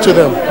you owe it to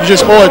them. You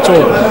just owe it to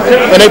them,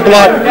 and they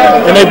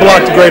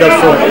blocked great up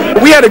front.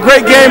 We had a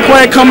great game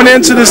plan coming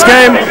into this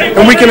game,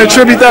 and we can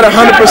attribute that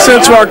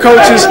 100% to our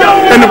coaches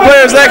and the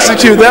players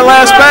execute. That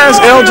last pass,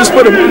 El just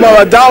put a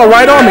dollar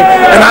right on me,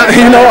 and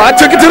I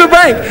took it to the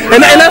bank,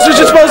 and that's what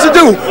you're supposed to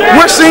do.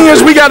 We're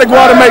seniors, we got to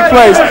go out and make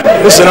plays.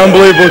 It's an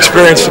unbelievable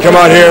experience to come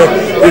out here,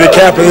 be the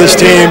captain of this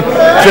team,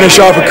 finish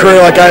off a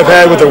career like I've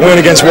had with a win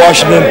against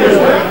Washington.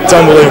 It's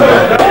unbelievable.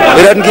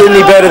 It doesn't get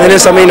any better than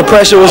this. I mean, the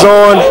pressure was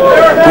on.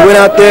 We went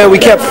out there,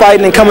 we kept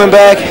fighting and coming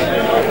back,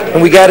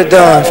 and we got it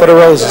done for the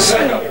Roses.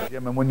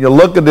 And when you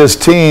look at this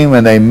team,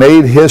 and they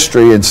made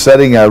history in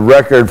setting a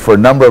record for a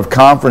number of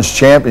conference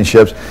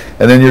championships,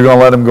 and then you're going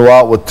to let them go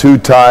out with 2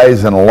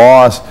 ties and a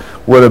loss,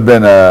 would have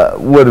been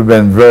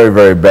very,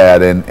 very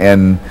bad.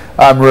 And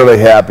I'm really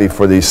happy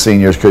for these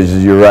seniors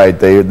because you're right,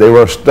 they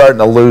were starting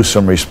to lose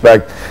some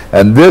respect,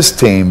 and this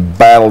team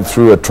battled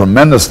through a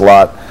tremendous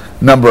lot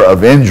number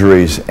of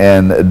injuries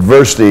and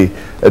adverse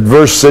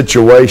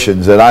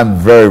situations that I'm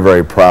very,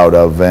 very proud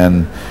of.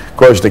 And of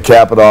course, to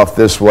cap it off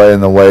this way in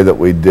the way that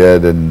we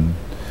did, and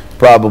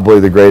probably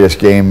the greatest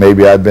game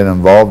maybe I've been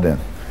involved in.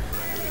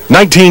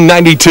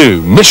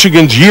 1992,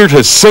 Michigan's year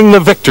to sing the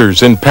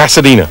victors in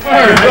Pasadena. We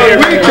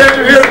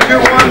came here to do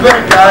one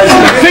thing, guys.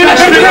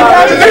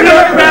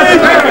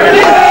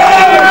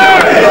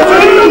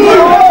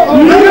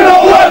 You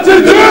know what to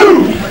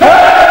do.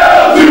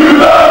 Hail to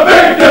the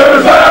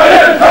victors,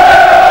 and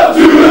hail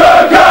to the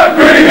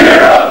conquering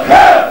heroes.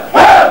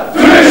 Hail to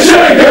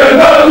Michigan,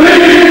 the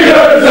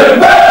leaders and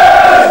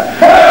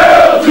best.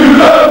 Hail to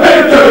the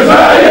victors,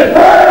 and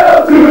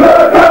hail to the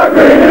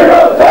conquering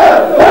heroes.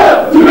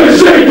 Hail to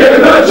Michigan,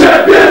 the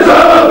champions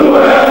of the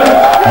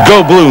West.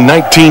 Go Blue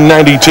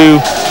 1992,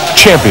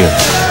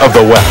 champions of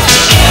the West.